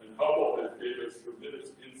evolved. And Hubble has gave us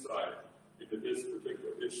tremendous insight into this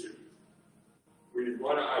particular issue. We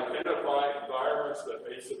want to identify environments that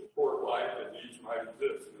may support life and these might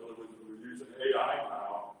exist. In other words, we're using AI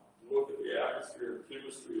now to look at the atmosphere and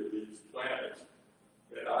chemistry of these planets.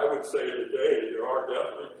 And I would say today there are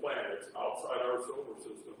definitely planets outside our solar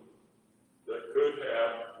system that could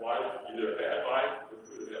have life, either had life or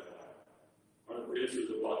could have life. One of the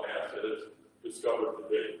issues about NASA is discovered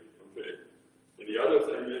today. Okay. And the other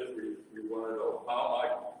thing is we want to know how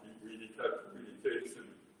might we detect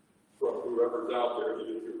communication from whoever's out there to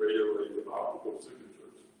get the radio waves of optical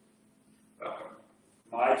signatures.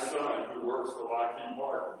 My son, who works for Lockheed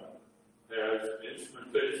Martin, has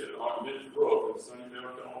instrumentation on his roof in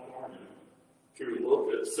Sunnyvale, California, to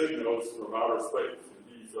look at signals from outer space. And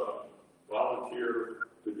he's volunteered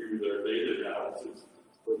to do their data analysis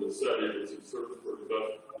for the study as a search for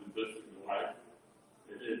existing life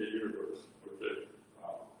in the universe. Okay.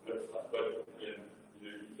 But again,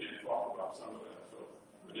 you can't talk about some of that. So,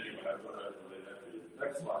 but anyway, that's what I really have to do.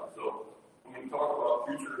 Next slide. So, I'm going to talk about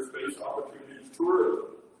future space opportunities,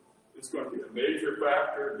 tourism. It's going to be a major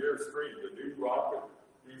factor in your stream. The new rocket,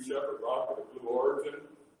 New Shepard rocket of Blue Origin,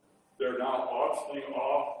 they're now auctioning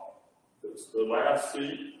off the last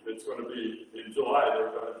seat. It's going to be in July. They're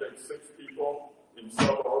going to take 6 people in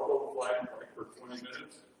suborbital flight for 20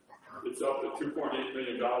 minutes. It's up to $2.8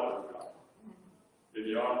 million now in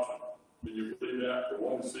the auction. Can you believe that? For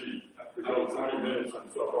 1 seat to go 20 minutes on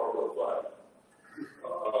suborbital flight.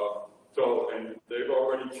 And they've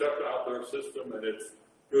already checked out their system, and it's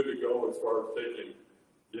good to go as far as taking,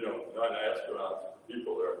 not astronauts,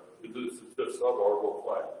 people there. This is just suborbital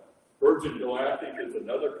flight. Virgin Galactic is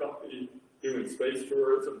another company doing space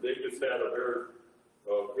tourism. They just had a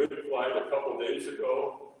very good flight a couple days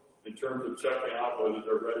ago in terms of checking out whether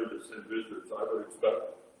they're ready to send visitors. I would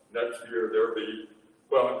expect next year there'll be,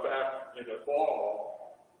 well, in fact, in the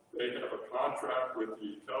fall, they have a contract with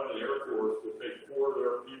the Italian Air Force to take 4 of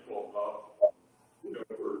their people up,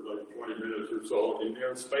 for like 20 minutes or so in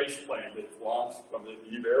their space plane that's launched from the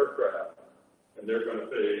Eve aircraft. And they're going to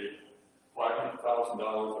pay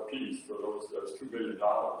 $500,000 a piece for those. That's $2 million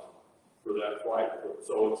for that flight.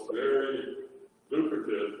 So it's very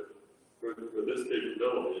lucrative for this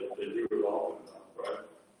capability if they do it often enough, right?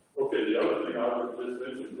 Okay, the other thing I would just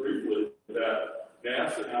mention briefly is that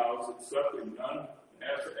NASA now is accepting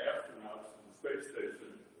non-NASA astronauts from the space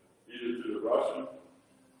station, either to the Russian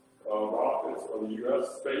rockets or the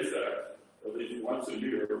U.S. SpaceX, at least once a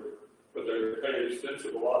year, but they pay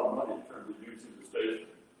extensive a lot of money in terms of using the station.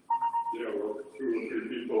 2 or 3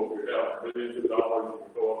 people who have millions of dollars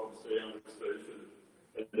and go up and stay on the station,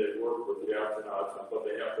 and they work with the astronauts, but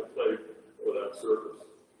they have to pay for that service,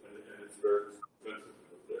 and it's very expensive.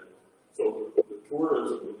 Okay. So the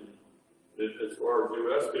tourism, as far as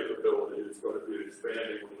U.S. capability, is going to be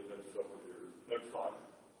expanding over the next couple of years. Next slide.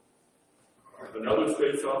 Another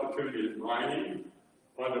space opportunity is mining.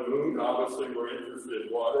 On the moon, obviously, we're interested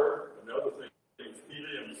in water. Another thing is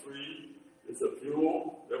helium-3 It's a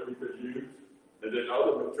fuel that we could use, and then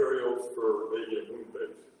other materials for maybe a moon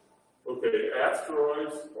base. Okay,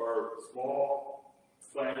 asteroids are small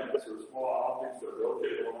planets or small objects that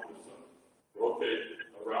rotate along the sun, rotate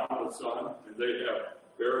around the sun, and they have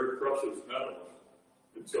very precious metals.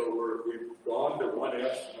 And so we've gone to one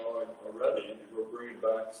asteroid already, and we're bringing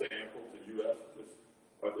back samples to U.S.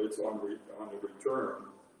 It's on the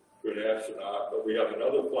return to an astronaut. But we have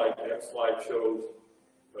another flight. The next slide shows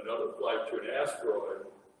another flight to an asteroid.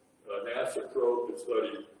 NASA probe to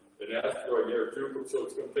study an asteroid near Jupiter. So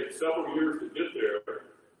it's going to take several years to get there,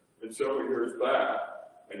 and several years back,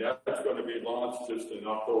 and that's going to be launched just in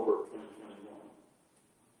October of 2021.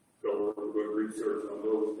 So we're doing research on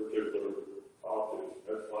those particular objects.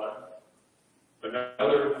 Next slide.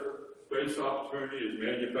 Another space opportunity is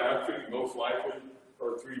manufacturing. Most likely,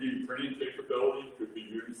 our 3D printing capability could be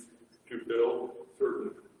used to build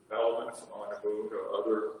certain elements on the moon or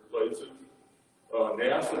other places.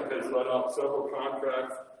 NASA has let out several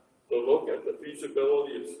contracts to look at the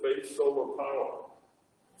feasibility of space solar power.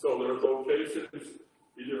 So there are locations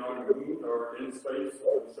either on the moon or in space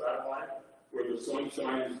or the satellite where the sun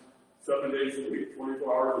shines 7 days a week,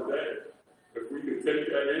 24 hours a day. If we could take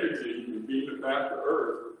that energy and beam it back to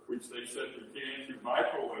Earth, which they said we can through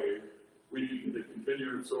microwave, we need a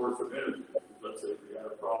continuous source of energy. Let's say if we had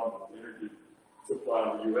a problem with energy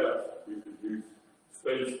supply in the U.S., we could use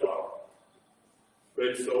space power,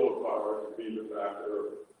 space solar power to beam it back to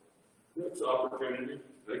Earth. Next opportunity,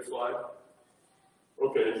 next slide.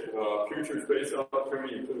 Okay, future space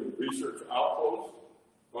opportunity includes research outposts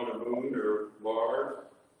on the moon or Mars,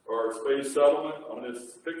 or space settlement. On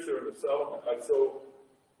this picture of the settlement, I show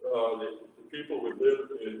the people would live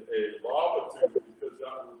in a lava tube because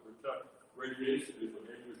that would protect radiation is a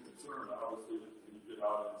major concern, obviously, when you get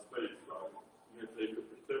out in space, right? And if they could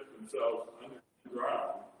protect themselves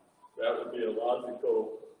underground, that would be a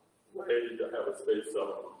logical way to have a space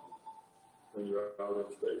settlement when you're out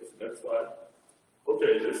in space. Next slide.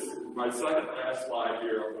 Okay, this is my second last slide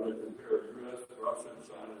here. I'm going to compare U.S., Russia, and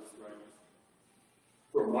China's strengths.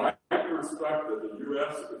 From my perspective, the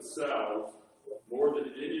U.S. excels more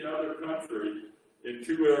than any other country in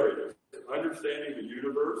two areas: understanding the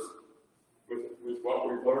universe, with what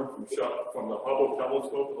we've learned from the Hubble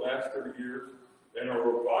telescope the last 30 years, and our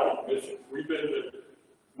robotic missions. We've been to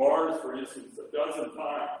Mars, for instance, 12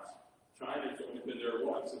 times. China's only been there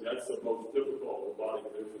once, and that's the most difficult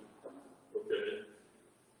robotic mission. Okay.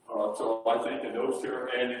 So I think in those two,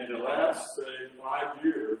 and in the last, say, 5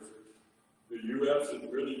 years, the U.S. is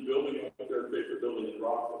really building up their capability in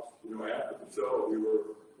rockets. You know, after the show, we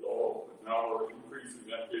were low, but now we're increasing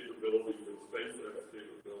that capability with SpaceX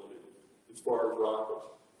capability as far as rockets.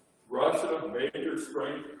 Russia, major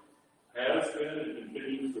strength, has been and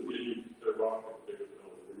continues to be their rocket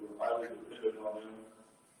capability. We were highly dependent on them,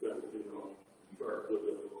 you know, in terms of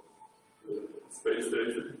the space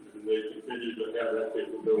station, and they continue to have that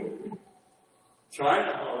capability.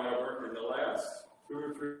 China, however, in the last 2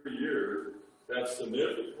 or 3 years, has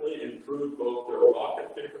significantly improved both their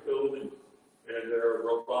rocket capability and their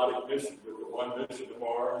robotic mission, with the one mission to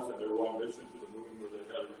Mars and their one mission to the moon where they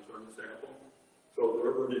had a return sample. So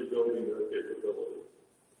they're really building their capability.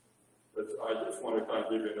 I just want to kind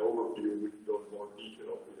of give you an overview. We can go into more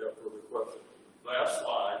detail if we have further questions. Last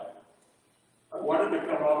slide. I wanted to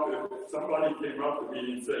come up, if somebody came up to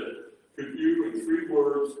me and said, could you, in 3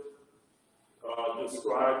 words,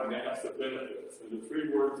 describe NASA benefits? And the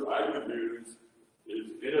 3 words I would use is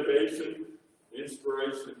innovation,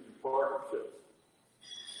 inspiration, and partnerships.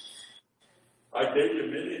 I gave you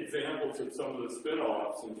many examples of some of the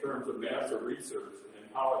spin-offs in terms of NASA research and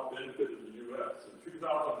how it benefited the U.S. In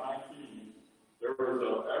 2019, there was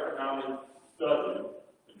an economic study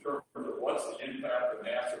in terms of what's the impact of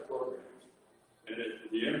NASA programs. And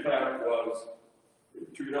the impact was, in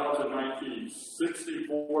 2019,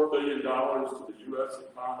 $64 billion to the U.S.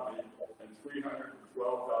 economy and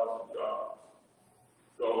 312,000 jobs.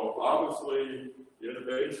 So obviously, the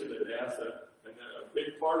innovation at NASA, and a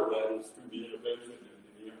big part of that is through the innovation and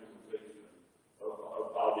the implementation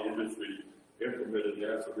of how the industry implemented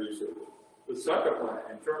NASA research. The second one,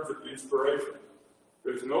 in terms of inspiration,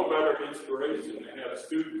 there's no better inspiration than have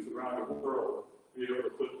students around the world be able to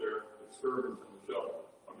put their excursions on the shuttle,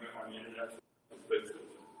 on the International Space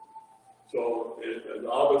Station. So it has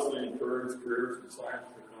obviously encouraged careers in science,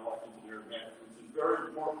 technology, engineering, management, which is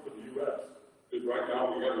very important for the U.S. Because right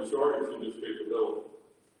now we have a shortage in this capability.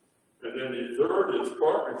 And then the third is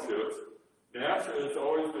partnerships. NASA has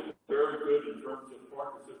always been very good in terms of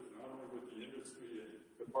partnerships, not only with the industry and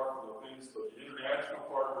Department of Defense, but the international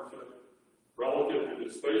partnership relative to the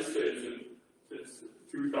space station. Since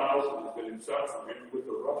 2000 has been exceptional. Even with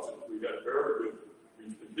the Russians, we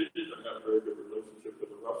continue to have very good relationship with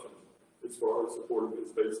the Russians as far as supporting the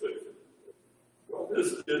space station. Well,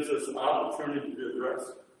 this gives us an opportunity to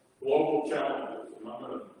address global challenges. And I'm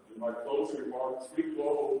going to, in my closing remarks, 3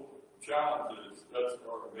 global challenges that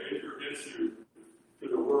are a major issue to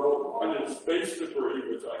the world. One is space debris,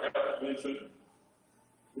 which I haven't mentioned.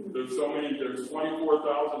 There's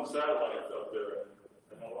 24,000 satellites up there,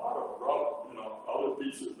 and a lot of other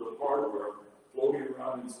pieces of hardware floating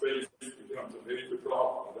around in space becomes a major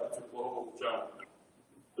problem. That's a global challenge.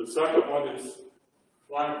 The second one is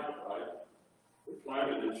climate, right? The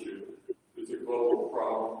climate issue is a global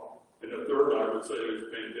problem. And the third, I would say, is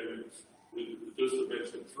pandemics. Just to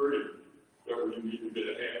mention 3 that we need to get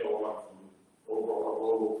a handle on from overall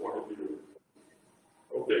global point of view.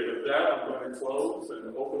 Okay, with that, I'm going to close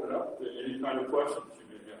and open it up to any kind of questions you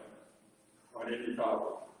may have on any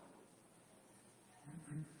topic.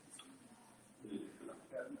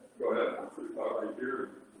 Go ahead. Right here.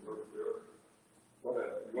 Go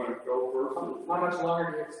ahead. You want to go first? How much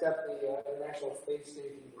longer do you expect the International Space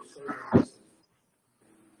Station to stay?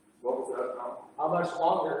 What was that now? How much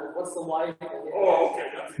longer? What's the life? Oh, okay.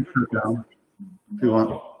 That's a good question. If you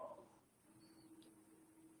want.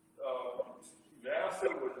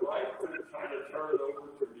 NASA would like to kind of turn it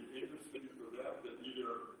over to the industry for them to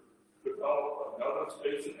either develop another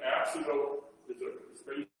station. Axio is a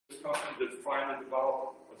space company that's trying to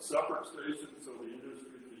develop a separate station so the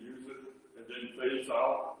industry can use it and then phase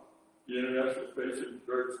out. The International Station is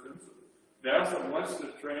very expensive. NASA wants to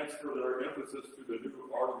transfer their emphasis to the new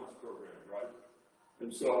Artemis program, right?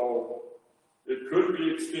 And so it could be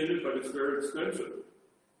extended, but it's very expensive.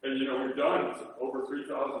 And we've done over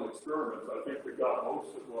 3,000 experiments. I think we got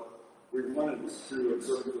most of what we wanted to in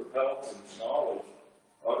terms of health and knowledge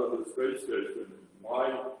out of the space station.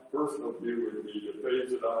 My personal view would be to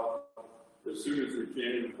phase it out as soon as we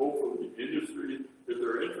can, and hopefully the industry, if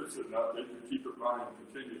they're interested enough, they can keep it running and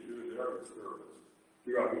continue doing their experiments.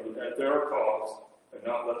 At their cost, and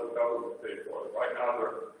not let the government pay for it. Right now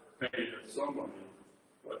they're paying us some money,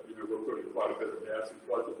 but we're putting quite a bit of gas and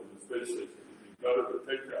budget in the space station. It'd be better to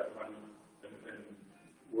take that money and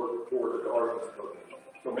work toward the Artemis program.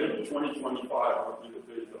 So maybe 2025 would be the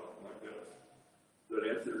phase off, I guess. Does that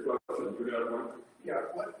answer your question? You got one? Yeah,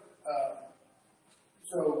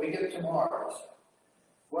 so we get to Mars.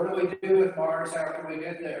 What do we do with Mars after we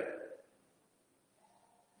get there?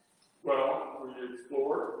 Well, we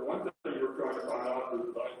explore. One thing we're trying to find out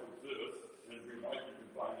is life exists, and we might even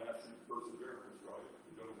find that through perseverance, right?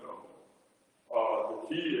 We don't know. The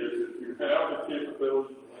key is if you have the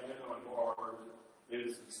capability to land on Mars and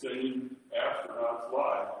sustain astronauts'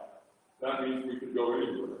 life, that means we can go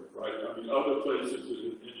anywhere, right? I mean, other places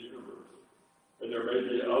in the universe. And there may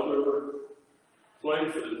be other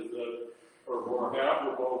places that are more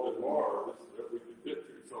habitable than Mars that we can get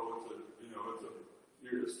to. So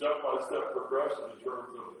it's a step-by-step progression in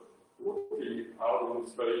terms of looking out in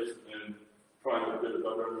space and trying to get a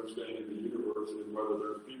better understanding of the universe and whether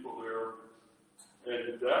there's people there.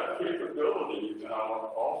 And that capability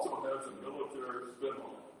now also has a military spin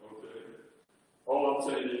on it, okay? All I'm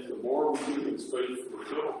saying is the more we do in space from a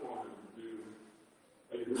civil point of view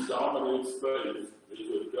and who dominates space is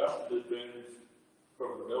a definite advantage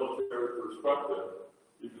from a military perspective,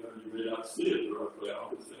 even though you may not see it directly.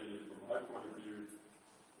 I'm just saying it from my point of view.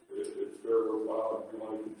 It's very worthwhile if you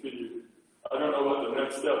want to continue. I don't know what the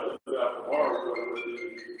next step is after Mars, whether it is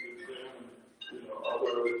examine,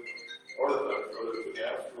 other artifacts, whether it's an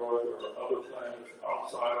asteroid or other planets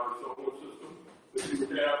outside our solar system. If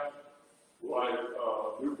you have like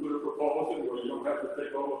nuclear propulsion, where you don't have to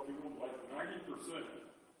take all the fuel, like 90%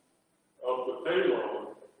 of the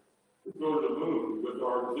payload to go to the moon with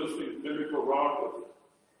our existing chemical rockets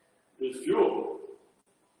is fuel.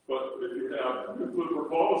 But if you have nuclear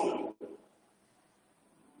propulsion,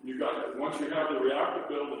 once you have the reactor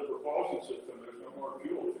built and propulsion system, there's no more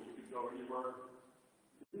fuel, so you can go anywhere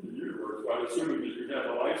in the universe. By assuming that you have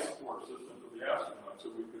a life support system for the astronauts,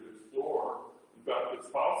 so we could explore. In fact, it's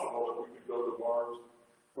possible that we could go to Mars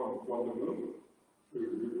from the moon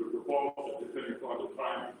through nuclear propulsion, depending upon the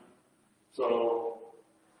timing. So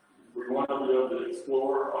we want to be able to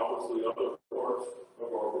explore, obviously, other parts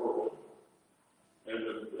of our world.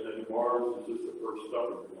 And Mars is just the first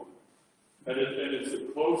stepping point. And it's the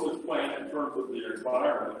closest planet in terms of the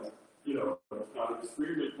environment. It's not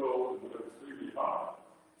extremely cold and not extremely hot.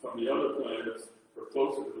 Some of the other planets are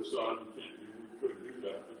closer to the sun. We couldn't do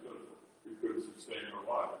that because we couldn't sustain our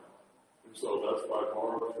life. And so that's why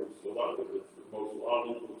Mars was selected. It's the most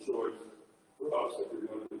logical choice for us if we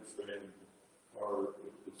want to expand our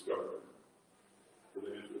discovery.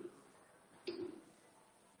 would answer.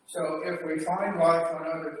 So if we find life on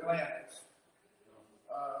other planets,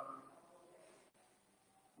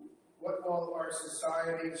 what will our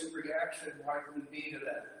society's reaction likely be to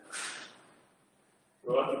that?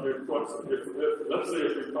 Well, that's a good question. Let's say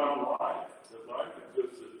if we found life, that life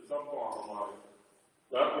existed, some form of life,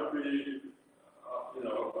 that would be,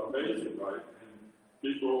 amazing, right? And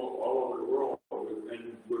people all over the world would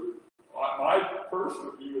my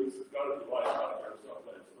personal view is there's got to be life out there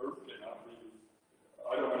someplace. Earth cannot be.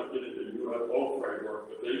 I don't want to get into UFO framework,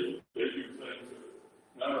 but they do things that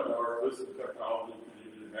none of our existing technology can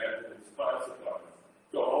even imagine. It's classified.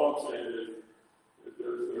 So all I'm saying is,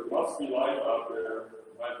 there must be life out there.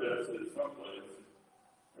 My guess is someplace,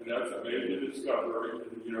 and that's a major discovery.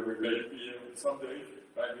 And we may be in someday,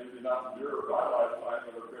 maybe not in your my lifetime,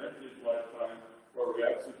 but a grandkids' lifetime, where we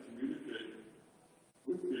actually communicate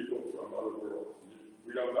with people from other worlds.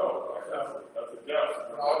 We don't know. Right? That's a guess.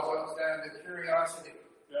 It all comes down to curiosity.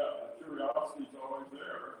 Yeah, curiosity is always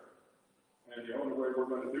there. And the only way we're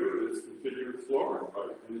going to do it is continue exploring,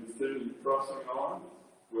 right? And continue pressing on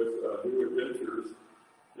with new adventures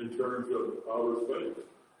in terms of outer space.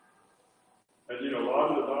 And a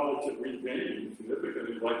lot of the knowledge that we gain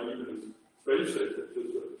significantly, like even the space station,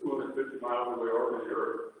 just 250 miles away over the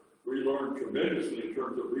Earth, we learn tremendously in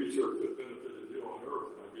terms of research that benefited here on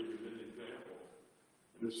Earth. And I gave you many examples.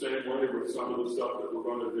 In the same way with some of the stuff that we're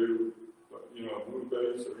going to do, moon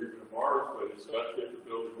base or even Mars base, that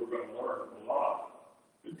capability, we're going to learn a lot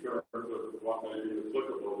in terms of what may be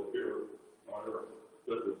applicable here on Earth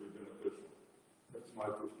that would be beneficial. That's my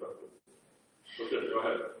perspective. Okay, go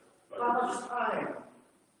ahead. How much time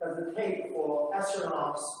does it take for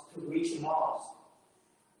astronauts to reach Mars?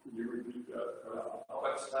 Can you repeat that? How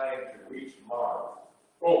much time to reach Mars?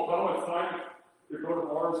 Oh, how much time to go to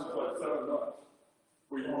Mars is like 7 months.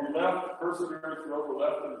 We left, Perseverance rover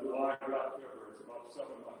left in July, got February, it's about 7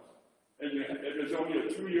 months. And there's only a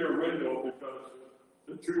 2-year window because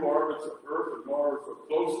the 2 orbits of Earth and Mars are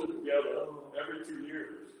closer together every 2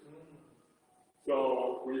 years.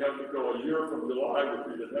 So we have to go a year from July would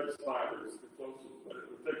be the next time it's the closest, but it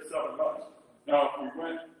would take 7 months. Now, if we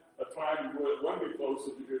went a time when it wouldn't be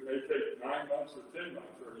closest, it may take 9 months or 10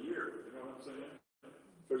 months or a year. You know what I'm saying?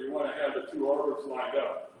 So you want to have the 2 orbits lined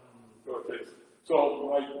up. So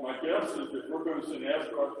my guess is that we're going to send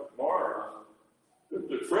astronauts to Mars.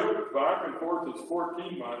 The trip back and forth is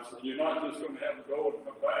 14 months, and you're not just going to have to go and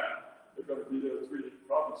come back. They're going to be there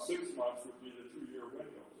probably 6 months would be the 2-year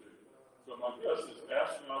window. So my guess is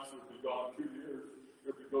astronauts would be gone 2 years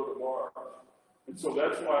if we go to Mars. And so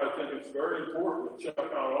that's why I think it's very important to check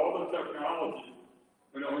out all the technology.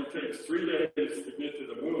 It only takes 3 days to get to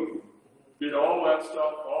the moon. Get all that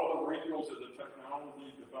stuff, all the wrinkles of the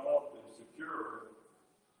technology developed and secure.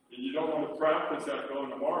 And you don't want to practice that going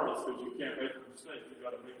to Mars because you can't make a mistake. You've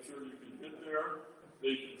got to make sure you can get there.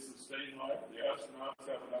 They can sustain life. The astronauts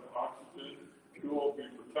have enough oxygen. Fuel will be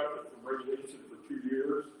protected from radiation for 2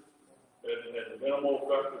 years. And minimal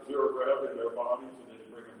effect of zero gravity in their bodies, and then you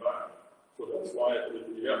bring them back. So that's why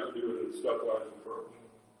you have to do it in a stepwise approach.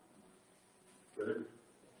 Okay?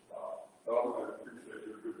 I appreciate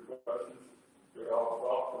your good questions. They're all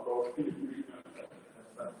thought-provoking.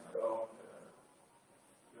 So,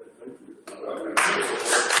 thank you.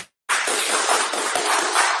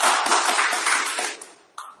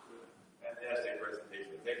 Fantastic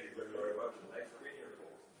presentation. Thank you very much, and thanks for being here,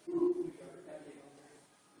 folks.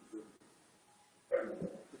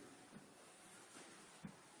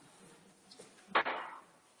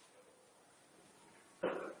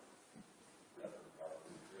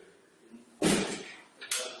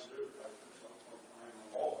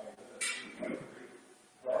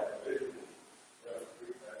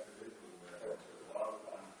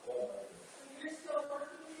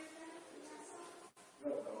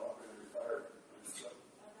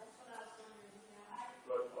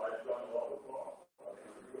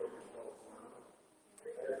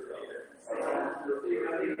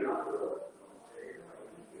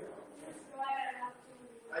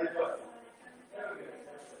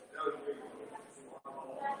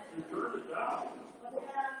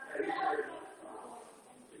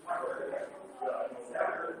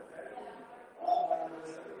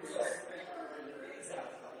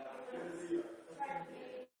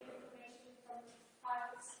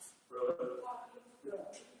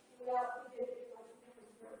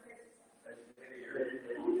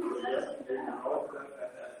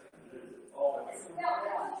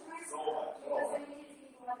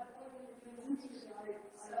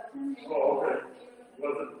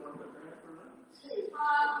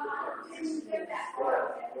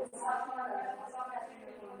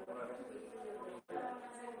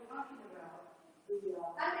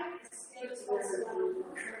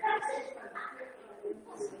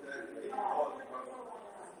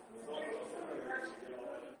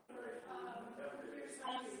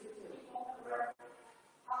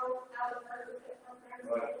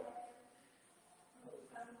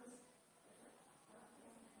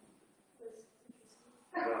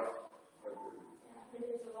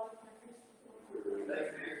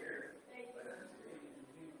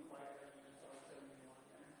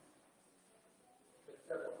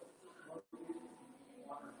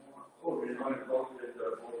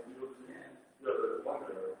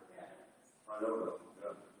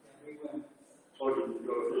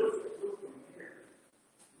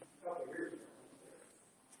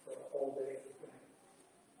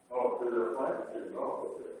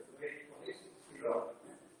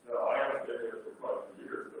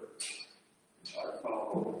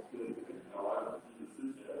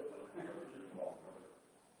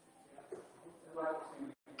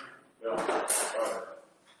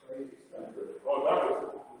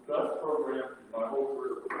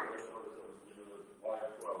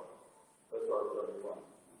 71.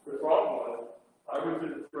 The problem was, I was in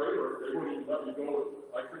the trailer, they wouldn't even let me go,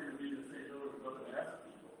 I couldn't even be in the same building with other ask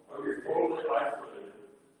people. I was totally isolated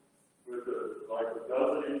with like a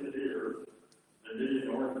dozen engineers, and the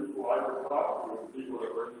only people I would talk to were people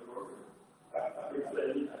that were in the program. I would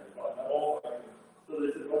say anything about that whole thing. So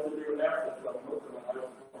they said, what to do with access? I'm looking at my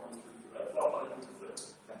own performance. That's all I could say.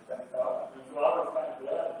 And so I was kind of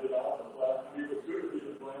glad to get out of the class. It was good to be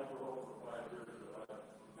the plan for all the 5 years.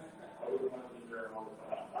 I was want to be there all the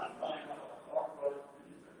time.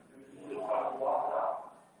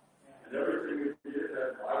 And everything we did,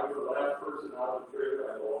 I was the last person out of the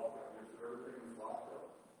trailer. I lost everything was locked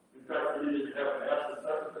up. In fact, we didn't have an absent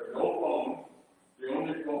secretary, no phone. The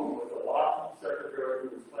only phone was a locked secretary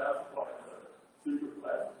who was classified as a secret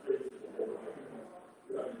classification.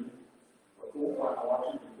 A full-time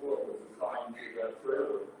Washington employee was assigned to that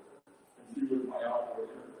trailer, and she was my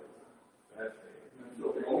operator. And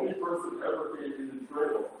so the only person that ever came in the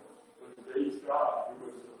trailer was Dave Scott,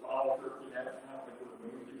 who was the Apollo 13 astronaut that was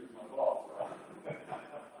the moon. He was my boss, right?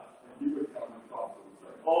 And he would come and talk to us.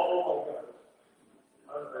 Like, oh, okay.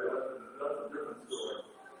 I'd say that's a different story.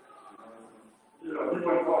 He wouldn't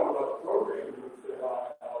talk about the program. He would say,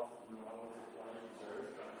 how was the plane,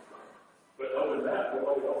 this kind of stuff. But other than that,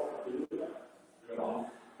 nobody else could do that.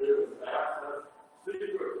 There was access,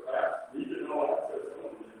 secret access. He didn't know access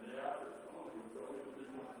only in the access only. It was only the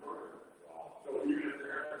people in the program. So even if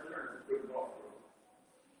they're there, it's good enough for them.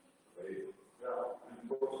 Yeah, and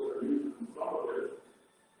folks that are using some of it,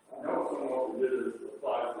 I know some of what we did is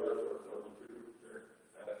apply to it or something too.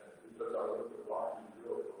 Because I looked at Lockheed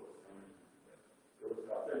really close.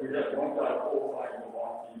 And we had one guy full-time in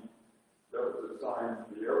Lockheed that was assigned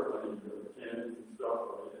to the airplane, the mechanics and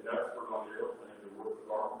stuff, an expert on the airplane to work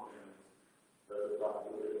with our mechanics. That is not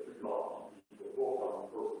the way to treat Lockheed people full-time,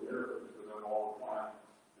 of course, the interface with them all the time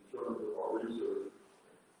in terms of our research.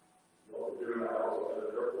 Given I also had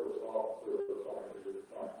an Air Force officer assigned to this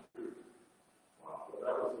time too. So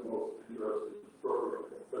that was the most interesting program.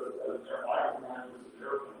 But I was managing an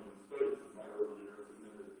airplane in space in my early years, and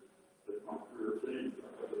then as my career changed, I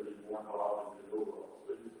had to be more involved in the overall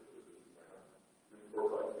space. And of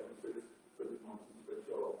course, I spent six months in space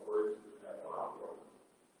shuttle operations and had a lot of work.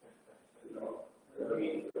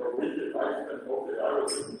 I was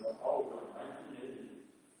in 1980.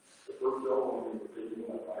 The first shuttle when we were taking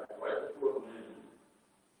one, right before the landing.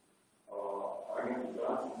 I went to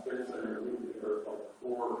Johnson Space Center, and there was like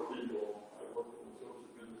 4 people. I worked in the Social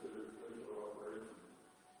Administrative Space Shuttle Operations.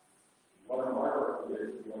 One of my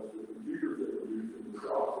recommendations was the computers that were used in the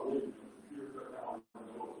obsolete. Computer technology and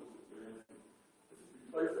all this advancement. It's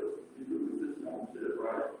replaced those computers with this kind of shit,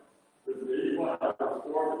 right? But in 81, I was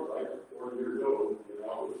 40, right? 40 years old.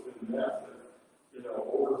 I was in NASA,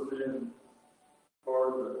 overseeing part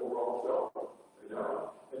of the overall cell.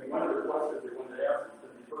 And one of the questions they wanted to ask is, can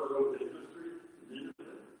we further over the industry?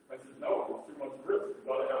 I said, no, it's too much risk. We've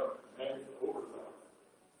got to have managed oversight.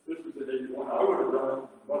 This was in 81. I would have done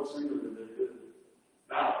it much sooner than they did.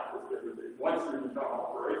 Now, once you become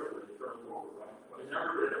operational, you turn them over, right? But they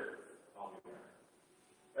never did.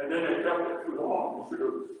 And then they kept it too long.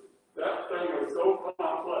 That thing was so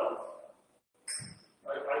complex.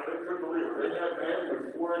 I couldn't believe it. They had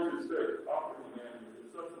manuals 4 inches thick, operating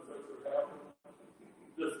manuals. Such and such would happen.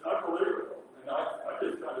 Just unbelievable. And I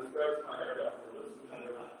just kind of scratched my head after listening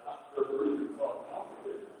to the reason called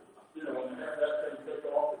complicated. When they had that thing take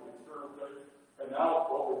off with the external thing, and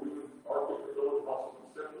now what we're doing, our capability is also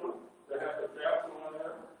simpler. They have the capsule in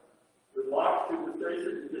there. The locks to the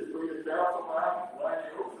station, you just bring the capsule out, line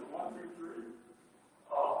the ocean, 1, 2, 3.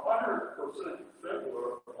 100%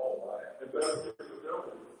 simpler. And better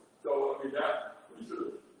capability. So, that we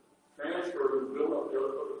should have transferred and built up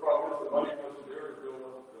there, but the problem is the money wasn't there to build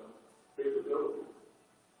up the capability.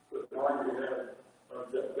 But now you had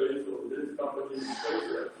Jeff Bezos, his company,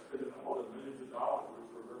 SpaceX, spending all the millions of dollars,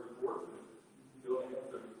 which were very fortunate, building up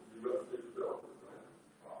the U.S. capability.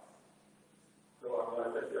 Right? So,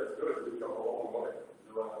 I think that's good. We've come a long way in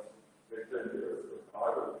the last 10 years.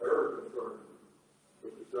 I was very concerned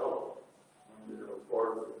with the cell, as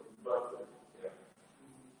far as the combustion.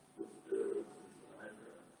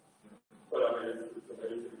 But it's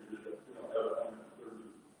amazing we did have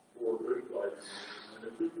 134 good flights. And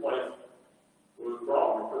the 2 flights was a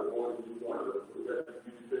problem because more than one of us. We had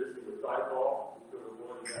communication with Typhon, we could have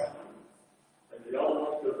avoided that one. And the other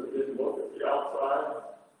one, because we didn't look at the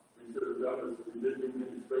outside, we could have done this. We didn't do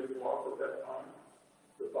many spacewalks at that time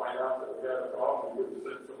to find out that we had a problem. We could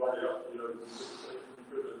have sent somebody else, we could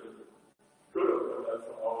have, but that's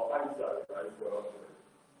all hindsight, right? So,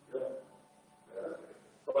 yeah.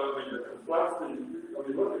 But the complexity, when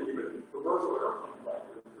you look at even commercial airplane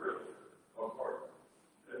factories, risk, of course.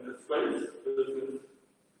 And the space business,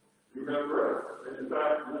 you have risk. And in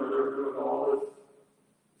fact, they're doing all this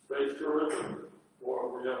space tourism,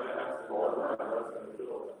 or we have an accident all the time, that's going to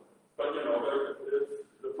kill them. But,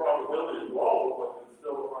 the probability is low, but it's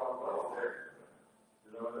still a probability.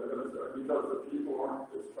 They're going to start, because the people aren't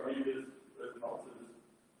as trained as much as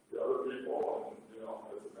the other people, and,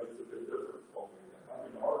 it makes a big difference.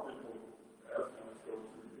 Our people have to go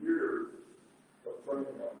through years of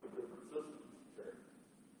training on the different systems to change.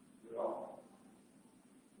 Well,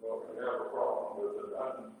 we have a problem with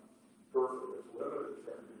an person that's limited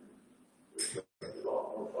training. It's a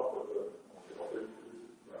lot more tough with the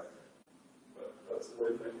right. But that's the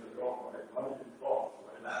way things are going, right? Money can cost,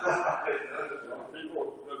 right? There's enough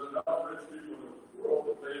rich people in the world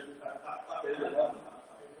that pay enough.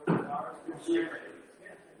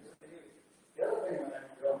 The other thing that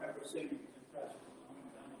I remember seeing was impressive.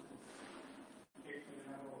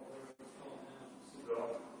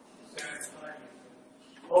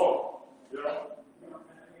 Oh, yeah.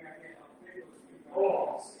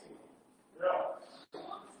 Oh, yeah.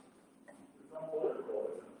 It's unbelievable,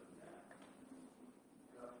 isn't it?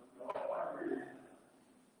 No, I agree.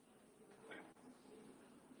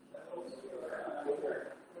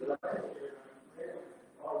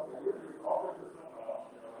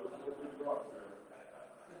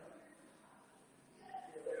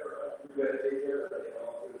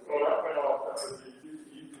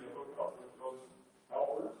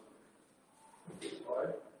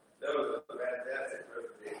 That was a fantastic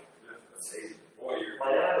presentation. Just amazing. Boy, your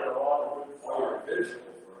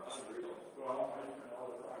visuals were unreal.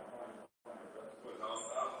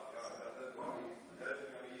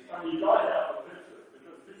 I mean, you gotta have a picture,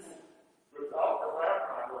 because people, without the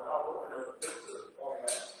background, without looking at the picture,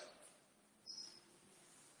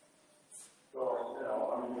 so,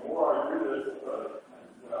 the more I do this,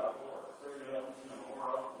 bringing up, more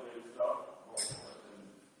up-to-date stuff.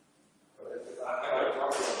 I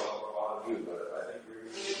know talking about you, but I think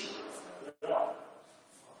Yeah,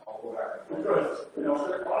 I'll go back and because,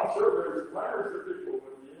 I'm sure there's hundreds of people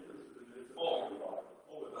would be interested in this.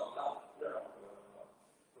 Yeah.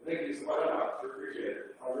 thank you so much. I appreciate it.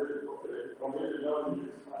 I really, okay, well, maybe another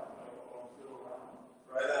year's time, I'm still around.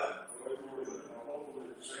 Right on. Hopefully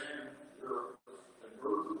expand your person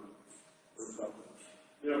or something.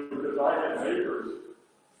 Because I had neighbors,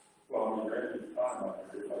 Randy's time,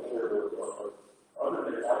 I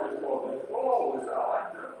other days, I just told them, oh, is that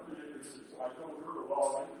like that? So I told her the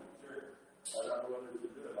law, I don't know whether she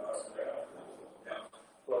did, I don't know. Yeah.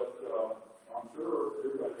 But, I'm sure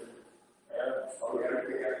everybody adds. I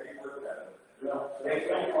keep working at it. Yeah. Thank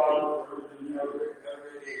you, Father, for everything you have. Have a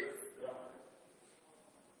great day. Yeah.